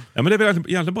 verkligen. Ja, men det är väl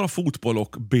egentligen bara fotboll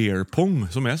och beer pong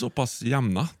som är så pass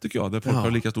jämna, tycker jag. Där folk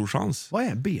har lika stor chans. Vad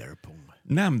är beer pong?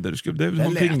 Nämnde, det är väl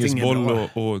en pingisboll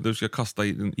och du ska kasta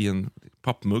i en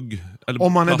pappmugg. Eller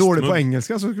om man är dålig på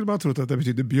engelska så skulle man tro att det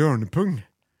betyder björnpung.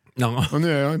 Ja. Men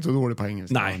nu är jag inte så dålig på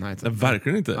engelska. Nej,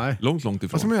 verkligen inte. Nej. Långt ifrån.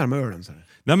 Vad ska man göra med ölen? Så?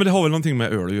 Nej, men det har väl någonting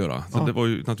med öl att göra. Så det var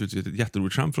ju naturligtvis ett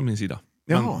jätteroligt skämt från min sida.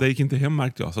 Men det gick inte hem,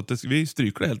 märkte jag. Så att vi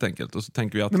stryker det helt enkelt. Och så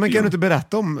tänker vi att... Men kan du inte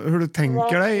berätta om hur du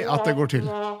tänker dig att det går till?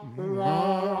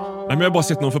 Nej, men jag har bara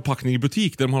sett någon förpackning i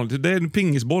butik där de har, det är en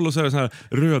pingisboll och så är det så här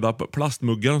röda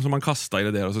plastmuggar som man kastar i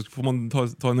det där och så får man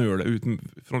ta en öl ut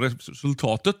från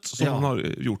resultatet som man har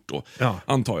gjort då,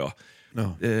 antar jag.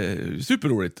 Ja.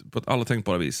 Superroligt på alla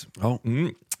tänkbara vis. Ja.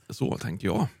 Så tänker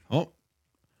jag. Ja.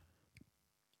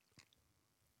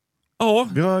 Ja.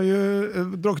 Vi har ju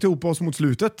dragit ihop oss mot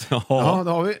slutet. Ja,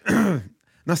 det har vi.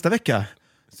 Nästa vecka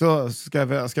så ska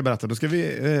jag berätta, då ska vi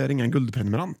ringa en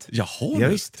guldprenumerant. Jaha,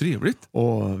 visst. Trevligt.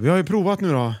 Och vi har ju provat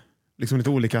nu då liksom lite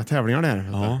olika tävlingar där.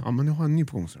 Ja, men nu har jag en ny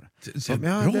på gång.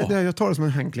 Jag tar det som en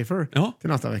Hank Clifford till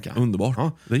nästa vecka.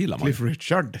 Underbart, det gillar man. Cliff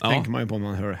Richard tänker man ju på när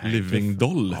man hör Hank Living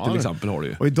Doll till exempel har du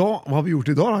ju. Och idag, vad har vi gjort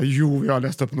idag då? Jo, vi har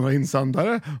läst upp några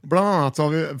insändare. Bland annat så har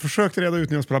vi försökt reda ut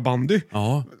när jag spelar bandy.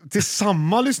 Till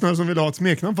samma lyssnare som vill ha ett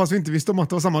smeknamn, fast vi inte visste om att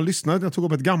det var samma lyssnare. Jag tog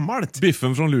upp ett gammalt.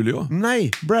 Biffen från Luleå?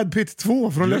 Nej, Brad Pitt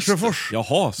 2 från Lesjöfors.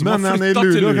 Jaha, som har flyttat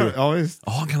till Luleå. Ja, visst.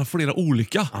 Han kan ha flera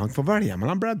olika. Han får välja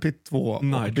mellan Brad Pitt 2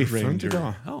 och Biffen.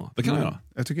 Ja, det kan jag göra.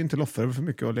 Jag tycker inte Loffer är för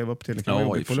mycket att leva upp till. Det kan vara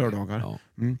jobbigt på lördagar. Ja.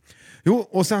 Jo,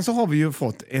 och sen så har vi ju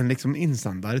fått en liksom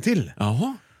insändare till.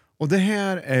 Jaha. Och det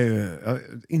här är ju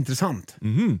intressant.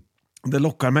 Det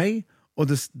lockar mig och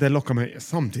det lockar mig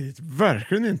samtidigt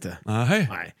verkligen inte.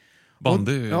 Nej.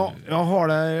 Bandy. Jag har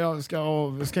det.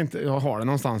 Jag har det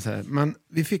någonstans här. Men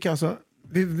vi fick alltså...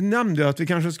 Vi nämnde att vi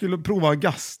kanske skulle prova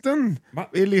gasten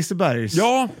i Lisebergs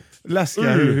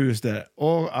läskiga hus där.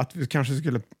 Och att vi kanske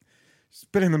skulle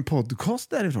spela in en podcast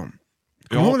därifrån.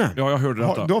 Ja, jag hörde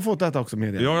detta. Du har fått detta också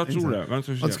med det? Ja, jag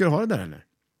tror det. Ska du ha det där eller?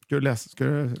 Ska du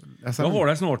läsa jag har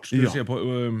det snart. Ska du se på...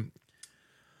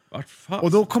 Vart fan?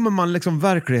 Och då kommer man liksom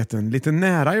verkligheten lite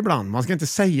nära ibland. Man ska inte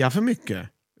säga för mycket.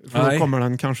 För Nej. då kommer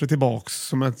den kanske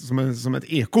tillbaks som ett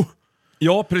eko.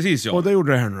 Ja, precis ja. Och det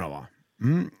gjorde det här nu då, va?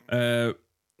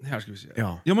 Här ska vi se.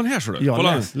 Ja. Ja, men här ser du. Ja,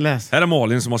 Kolla. läs. Här är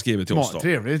Malin som har skrivit till oss då.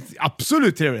 Trevligt.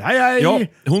 Absolut trevligt. Hej, hej! Ja,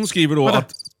 hon skriver då Vänta.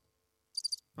 att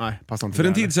Nej, passar inte. för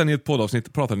en där. tid sedan i ett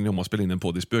poddavsnitt pratade ni om att spela in en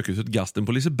podd i spökhuset Gasten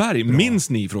på Liseberg. Minns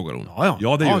ni, frågar hon. Ja. Det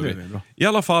Ja, gör det vi. gör vi, bra. I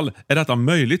alla fall är detta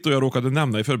möjligt och jag råkade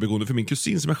nämna i förbigående för min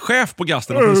kusin som är chef på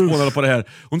Gasten att hon spånade på det här.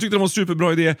 Hon tyckte det var en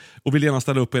superbra idé och vill gärna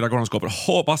ställa upp på era galenskaper.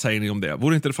 Vad säger ni om det?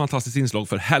 Vore inte ett fantastiskt inslag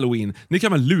för Halloween? Ni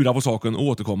kan väl lura på saken och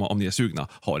återkomma om ni är sugna.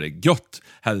 Ha det gött,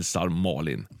 hälsar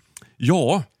Malin.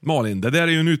 Ja, Malin, det där är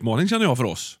ju en utmaning känner jag för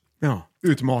oss. Ja,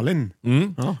 utmalin.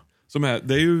 Ja.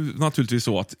 Det är ju naturligtvis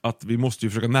så att vi måste ju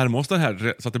försöka närma oss det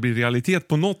här så att det blir realitet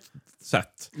på något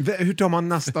sätt. Hur tar man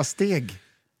nästa steg?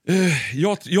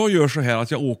 Jag gör så här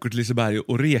att jag åker till Liseberg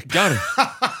och rekar.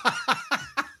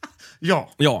 Ja.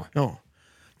 Ja.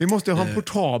 Vi måste ha en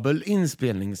portabel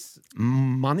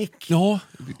inspelningsmanik. Ja.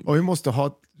 Och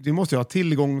vi måste ha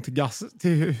tillgång till gas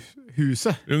till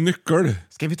huset. En nyckel.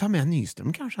 Ska vi ta med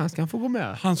Nyström kanske? Han ska få gå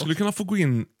med. Han skulle kunna få gå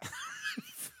in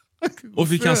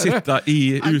och vi kan sitta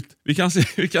vi kan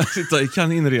sitta i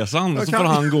kaninresan så får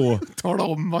han gå. Tala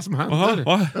om vad som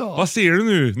händer. Vad ser du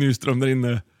nu, Nyström, där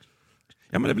inne?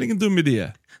 Ja, men det är väl ingen dum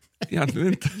idé. Egentligen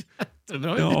inte.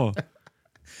 Jättebra idé. Ja.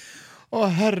 Åh,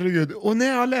 herregud. Och när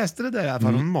jag läste det där i alla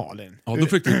fall om Malin. Ja, då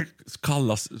fick du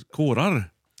kallas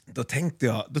kårar. Då tänkte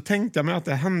jag mig att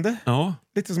det hände. Ja.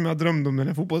 Lite som jag drömde om den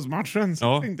här fotbollsmatchen.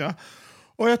 Så tänkte jag.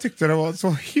 Och jag tyckte det var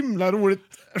så himla roligt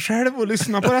själv att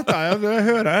lyssna på detta. Jag vill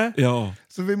höra det. Ja.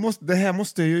 Så det här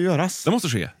måste ju göras. Det måste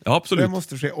ske. Ja, absolut. Det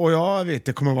måste ske. Och jag vet,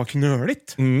 det kommer att vara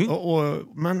knöligt.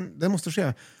 Men det måste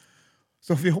ske.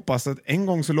 Så vi hoppas att en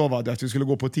gång så lovade att vi skulle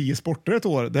gå på 10 sporter ett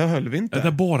år. Det höll vi inte. Det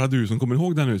är bara du som kommer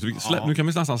ihåg det nu. Så nu kan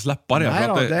vi nästan släppa det. Nej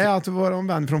för att det är att vår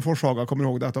vän från Forshaga kommer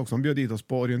ihåg detta också. Han bjöd dit oss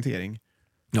på orientering.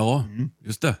 Ja,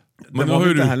 just det. Men Det nu var har, vi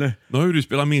ju inte du, heller. nu har ju du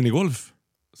spelat minigolf.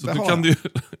 Så Det du har kan jag. du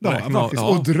Ja, faktiskt.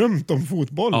 Och drömt om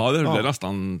fotboll. Ja, det är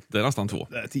nästan 2.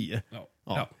 Det är 10.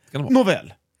 Ja, kan det vara.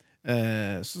 Nåväl.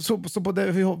 Så på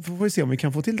det, vi får se om vi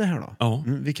kan få till det här då. Ja.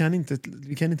 Vi kan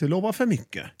inte lova för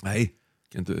mycket. Nej,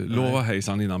 kan inte lova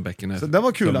hejsan innan bäcken är. Så det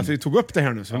var kul att vi tog upp det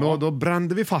här nu. Så då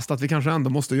brände vi fast att vi kanske ändå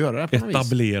måste göra det på något vis.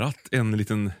 Etablerat en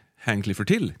liten Hankliffer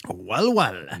till. Well.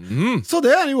 Så det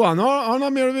är Johan. Har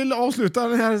någon mer du vill avsluta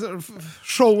den här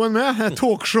showen med? Den här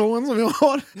talkshowen som vi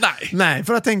har? Nej,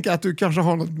 för jag tänker att du kanske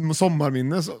har något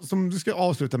sommarminne som du ska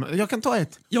avsluta med. Jag kan ta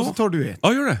ett. Ja. Och så tar du ett.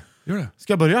 Ja, gör det.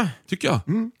 Ska jag börja? Tycker jag.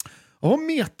 Ja,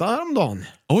 meta häromdagen.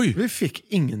 Oj. Vi fick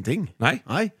ingenting. Nej.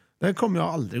 Det kommer jag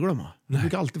aldrig glömma. Vi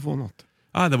fick alltid få något.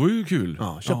 Ja, det var ju kul.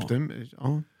 Ja, köpte.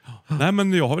 Ja. Nej,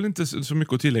 men jag har väl inte så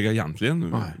mycket att tillägga egentligen.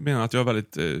 Jag menar att jag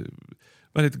är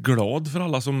väldigt glad för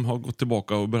alla som har gått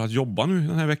tillbaka och börjat jobba nu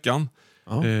den här veckan.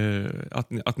 Ja.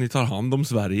 Att ni tar hand om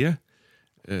Sverige.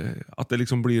 Att det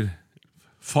liksom blir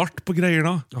fart på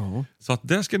grejerna. Ja. Så att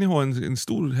där ska ni ha en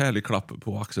stor härlig klapp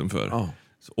på axeln för. Ja.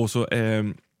 Och så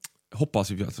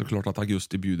hoppas vi såklart att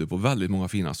augusti bjuder på väldigt många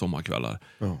fina sommarkvällar.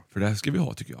 Ja. För det ska vi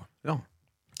ha, tycker jag. Ja.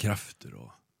 Kräftor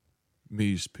och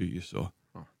myspys och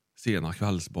sena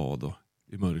kvällsbad och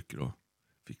i mörker och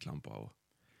ficklampa och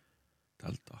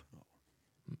tälta.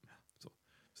 Så,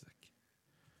 säck.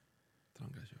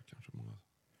 Trangarkök kanske många.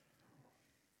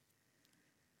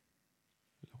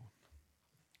 Ja.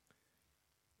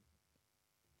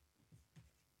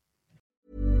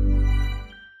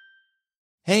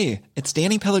 Hey, it's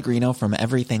Danny Pellegrino from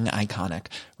Everything Iconic.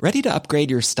 Ready to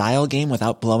upgrade your style game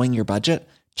without blowing your budget?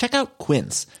 Check out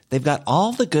Quince. They've got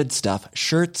all the good stuff,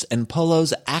 shirts and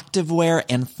polos, activewear,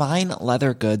 and fine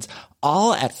leather goods,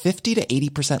 all at 50 to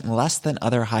 80% less than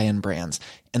other high-end brands.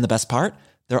 And the best part?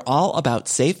 They're all about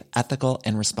safe, ethical,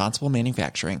 and responsible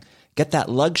manufacturing. Get that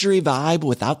luxury vibe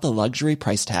without the luxury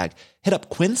price tag. Hit up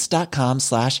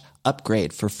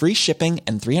quince.com/upgrade for free shipping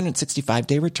and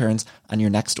 365-day returns on your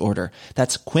next order.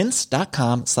 That's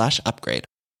quince.com/upgrade.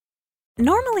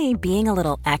 Normally, being a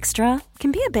little extra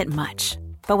can be a bit much.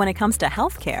 But when it comes to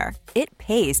healthcare, it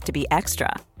pays to be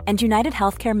extra. And United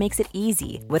Healthcare makes it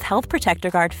easy with Health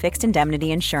Protector Guard fixed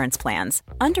indemnity insurance plans.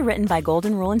 Underwritten by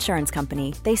Golden Rule Insurance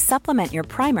Company, they supplement your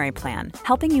primary plan,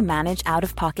 helping you manage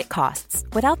out-of-pocket costs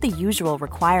without the usual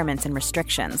requirements and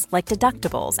restrictions like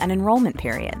deductibles and enrollment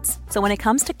periods. So when it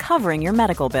comes to covering your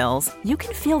medical bills, you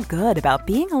can feel good about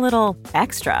being a little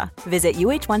extra. Visit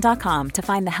UH1.com to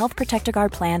find the Health Protector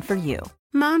Guard plan for you.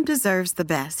 Mom deserves the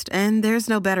best, and there's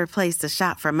no better place to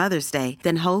shop for Mother's Day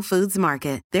than Whole Foods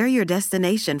Market. They're your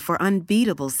destination for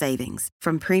unbeatable savings,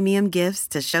 from premium gifts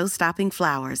to show-stopping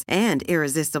flowers and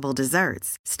irresistible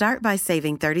desserts. Start by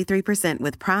saving 33%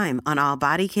 with Prime on all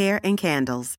body care and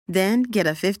candles. Then get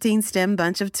a 15-stem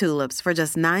bunch of tulips for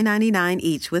just $9.99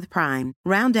 each with Prime.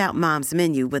 Round out Mom's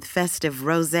menu with festive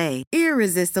rosé,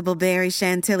 irresistible berry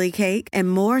chantilly cake,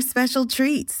 and more special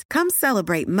treats. Come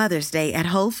celebrate Mother's Day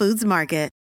at Whole Foods Market.